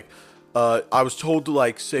 and he's like, "I was told to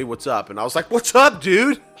like say what's up," and I was like, "What's up,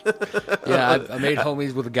 dude?" Yeah, I made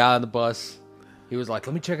homies with a guy on the bus. He was like,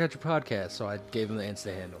 "Let me check out your podcast." So I gave him the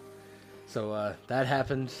Insta handle. So that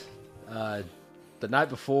happened. The night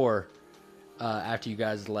before, after you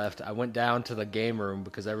guys left, I went down to the game room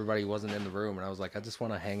because everybody wasn't in the room. And I was like, I just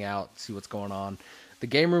want to hang out, see what's going on. The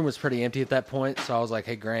game room was pretty empty at that point. So I was like,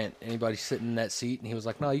 "Hey, Grant, anybody sitting in that seat?" And he was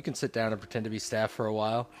like, "No, you can sit down and pretend to be staff for a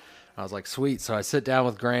while." I was like, "Sweet." So I sit down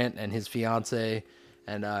with Grant and his fiance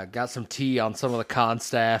and got some tea on some of the con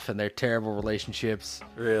staff and their terrible relationships.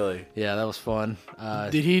 Really? Yeah, that was fun.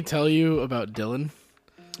 Did he tell you about Dylan?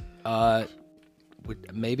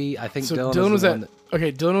 Maybe. I think So Dylan was the one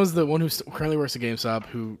Okay, Dylan was the one who currently works at GameStop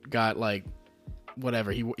who got like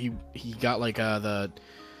whatever. He got like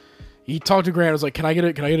he talked to Grant. Was like, can I get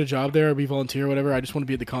a job there or be volunteer or whatever? I just want to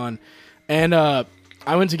be at the con. And I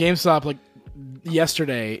went to GameStop like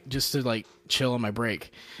yesterday just to like chill on my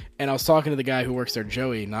break. And I was talking to the guy who works there,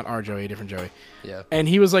 Joey, not our Joey, a different Joey. Yeah. And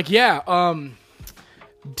he was like, "Yeah,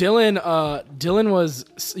 Dylan was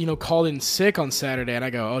called in sick on Saturday." And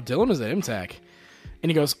I go, "Oh, Dylan was at MTAC."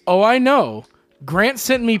 And he goes, "Oh, I know. Grant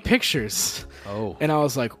sent me pictures." Oh. And I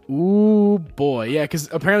was like, "Ooh, boy." Yeah, because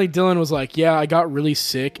apparently Dylan was like, "Yeah, I got really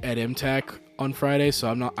sick at MTAC on Friday,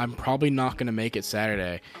 so I'm probably not going to make it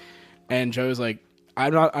Saturday." And Joe was like,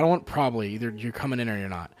 I don't want probably. Either you're coming in or you're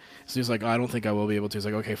not. So he was like, "I don't think I will be able to." He's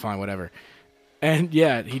like, "Okay, fine, whatever." And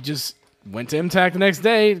yeah, he just went to MTAC the next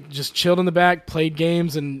day, just chilled in the back, played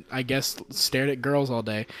games, and I guess stared at girls all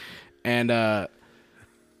day. And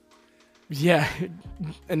yeah,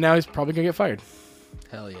 and now he's probably gonna get fired.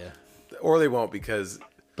 Hell yeah. Or they won't because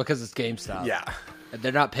it's GameStop. Yeah. And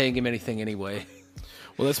they're not paying him anything anyway.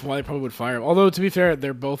 Well, that's why they probably would fire him. Although, to be fair,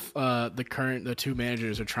 they're both the two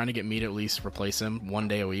managers are trying to get me to at least replace him 1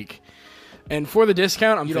 day a week. And for the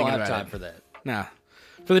discount, You don't have time for that. Nah.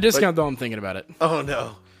 For the discount, though, I'm thinking about it. Oh,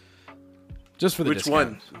 no. Just for the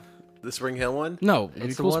discount. Which one? The Spring Hill one? No, it'd be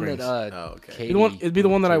It's the Cool one Springs. that okay. It'd be the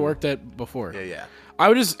one that I worked at before. Yeah.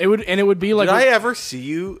 It would be like. Did I ever see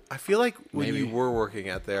you? I feel like when Maybe. you were working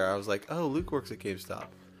at there, I was like, oh, Luke works at GameStop.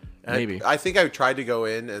 And Maybe. I think I tried to go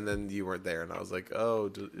in, and then you weren't there, and I was like,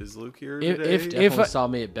 oh, is Luke here today? if Definitely saw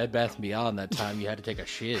me at Bed Bath & Beyond that time. You had to take a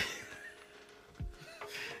shit.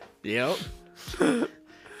 Yep.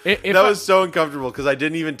 That was so uncomfortable because I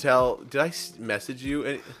didn't even tell. Did I message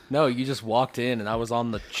you? No, you just walked in, and I was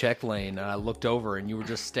on the check lane, and I looked over, and you were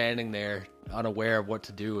just standing there, unaware of what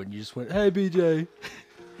to do, and you just went, "Hey, BJ."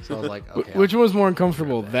 So I was like, "Okay." Which one was more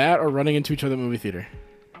uncomfortable, that or running into each other at the movie theater?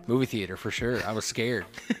 Movie theater for sure. I was scared.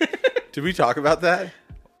 Did we talk about that?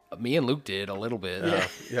 Me and Luke did a little bit.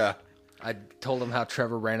 Yeah. I told him how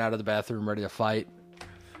Trevor ran out of the bathroom ready to fight.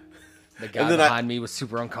 The guy then behind me was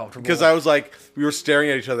super uncomfortable. Because I was like, we were staring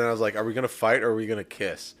at each other, and I was like, are we going to fight or are we going to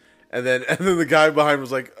kiss? And then the guy behind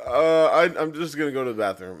was like, I'm just going to go to the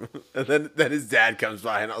bathroom. And then his dad comes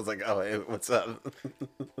by, and I was like, oh, hey, what's up?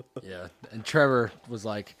 Yeah. And Trevor was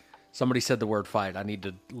like, somebody said the word fight. I need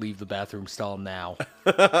to leave the bathroom stall now.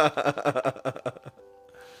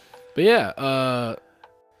 But yeah,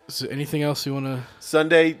 so anything else you want to...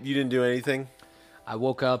 Sunday, you didn't do anything? I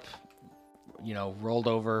woke up, rolled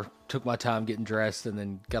over, took my time getting dressed, and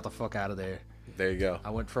then got the fuck out of there. There you go. I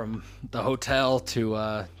went from the hotel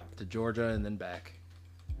to Georgia and then back.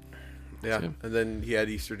 Yeah, and then he had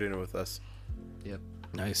Easter dinner with us. Yep.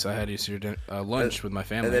 Nice. I had Easter lunch with my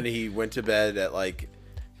family. And then he went to bed at like 8.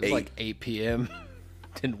 It was like 8 p.m.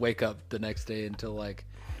 Didn't wake up the next day until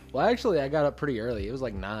well, actually, I got up pretty early. It was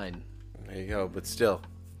like 9. There you go. But still,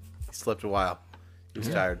 he slept a while. He was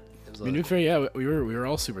tired. It was to be fair, yeah, we were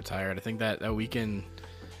all super tired. I think that weekend...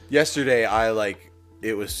 Yesterday,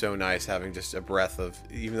 it was so nice having just a breath of,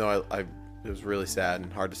 even though it was really sad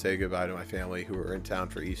and hard to say goodbye to my family who were in town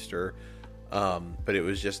for Easter. But it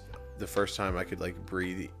was just the first time I could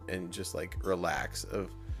breathe and just relax of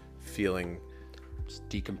feeling. Just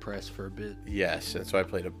decompress for a bit. Yes. And so I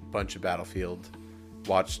played a bunch of Battlefield,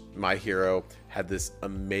 watched My Hero, had this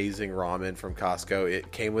amazing ramen from Costco.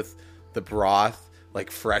 It came with the broth,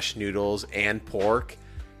 fresh noodles and pork.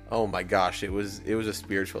 Oh my gosh, it was a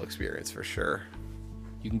spiritual experience for sure.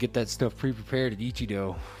 You can get that stuff pre-prepared at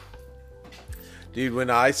Ichido. Dude, when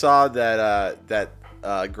I saw that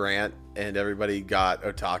Grant and everybody got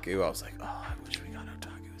otaku, I was like, oh, I wish we got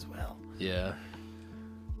otaku as well. Yeah.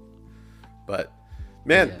 But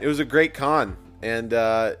man, It was a great con, and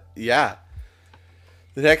the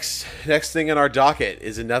next thing on our docket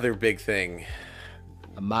is another big thing.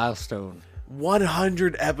 A milestone.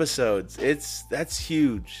 100 episodes. That's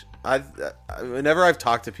huge. Whenever I've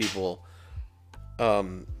talked to people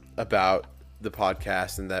about the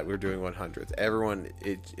podcast and that we're doing 100th, everyone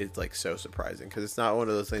it's so surprising because it's not one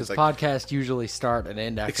of those things because podcasts usually start and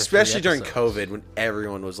end after especially 3 during COVID when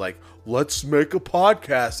everyone was like, let's make a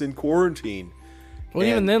podcast in quarantine. Well,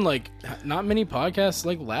 even then, not many podcasts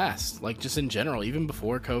last. Just in general, even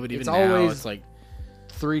before COVID, even it's now, always it's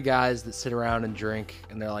 3 guys that sit around and drink,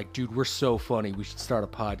 and they're like, dude, we're so funny, we should start a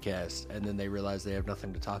podcast. And then they realize they have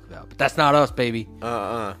nothing to talk about. But that's not us, baby.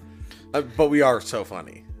 But we are so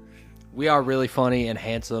funny. We are really funny and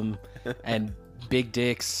handsome and big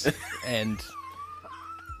dicks and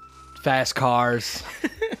fast cars.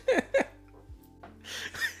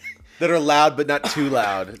 That are loud, but not too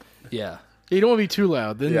loud. Yeah. You don't want to be too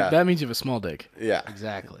loud. Then that means you have a small dick. Yeah.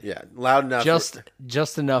 Exactly. Yeah. Loud enough.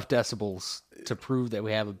 Just enough decibels to prove that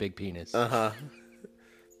we have a big penis.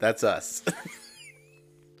 That's us.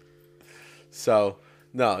 So,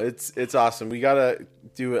 no, it's awesome. We got to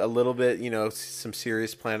do a little bit, some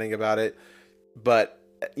serious planning about it. But,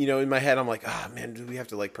 in my head, I'm like, oh, man, do we have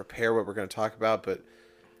to, prepare what we're going to talk about? But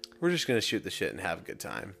we're just going to shoot the shit and have a good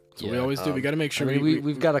time. So we always do. We got to make sure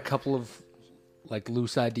we've got a couple of,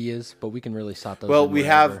 loose ideas, but we can really stop those. Well, we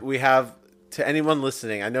have, to anyone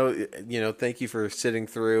listening, I know, thank you for sitting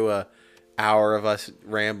through a hour of us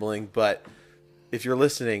rambling, but if you're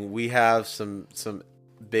listening, we have some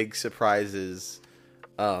big surprises.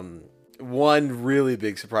 One really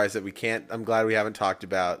big surprise that I'm glad we haven't talked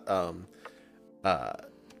about.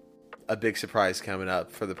 A big surprise coming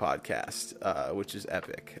up for the podcast, which is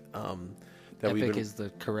epic. Epic is the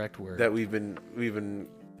correct word. That we've been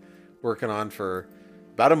working on for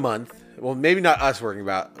about a month. Well, maybe not us working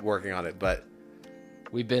on it, but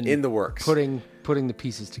We've been in the works, putting the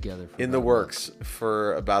pieces together. In the works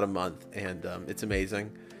for about a month, and it's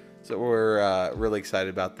amazing. So we're really excited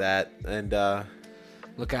about that. And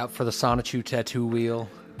look out for the Sonichu tattoo wheel.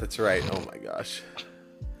 That's right. Oh my gosh.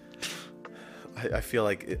 I feel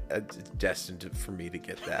like it's destined for me to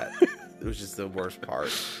get that. It was just the worst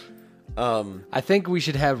part. I think we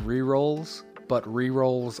should have rerolls, but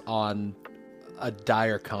rerolls on a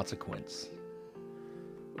dire consequence.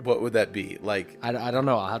 What would that be? Like, I don't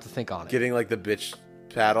know. I'll have to think on it. Getting like the bitch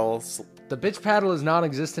paddles. The bitch paddle is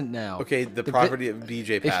non-existent now. Okay, the property of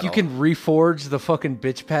BJ paddle. If you can reforge the fucking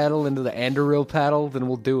bitch paddle into the Anduril paddle, then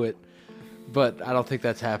we'll do it. But I don't think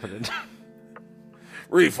that's happening.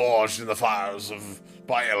 Reforged in the fires of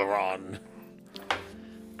Elrond.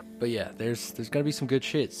 But yeah, there's gonna be some good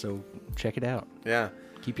shit, so check it out. Yeah.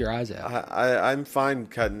 Keep your eyes out. I'm fine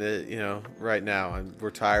cutting it, right now.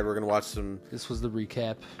 We're tired. We're going to watch some... This was the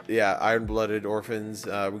recap. Yeah, Iron-Blooded Orphans.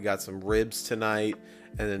 We got some ribs tonight.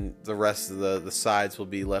 And then the rest of the sides will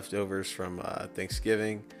be leftovers from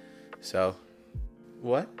Thanksgiving. So,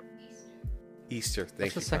 what? Easter.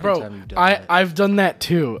 Thank you. Bro, I've done that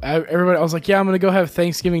too. I was like, yeah, I'm going to go have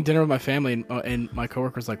Thanksgiving dinner with my family. And my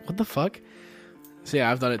coworker's like, what the fuck? So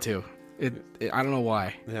yeah, I've done it too. I don't know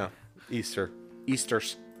why. Yeah, Easters.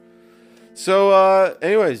 So,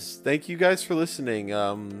 anyways, thank you guys for listening.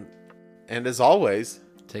 And as always,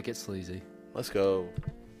 take it sleazy. Let's go.